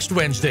again next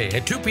Wednesday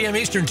at 2 p.m.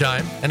 Eastern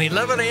Time and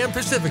 11 a.m.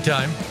 Pacific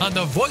Time on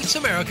the Voice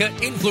America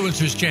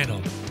Influencers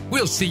Channel.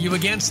 We'll see you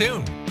again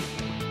soon.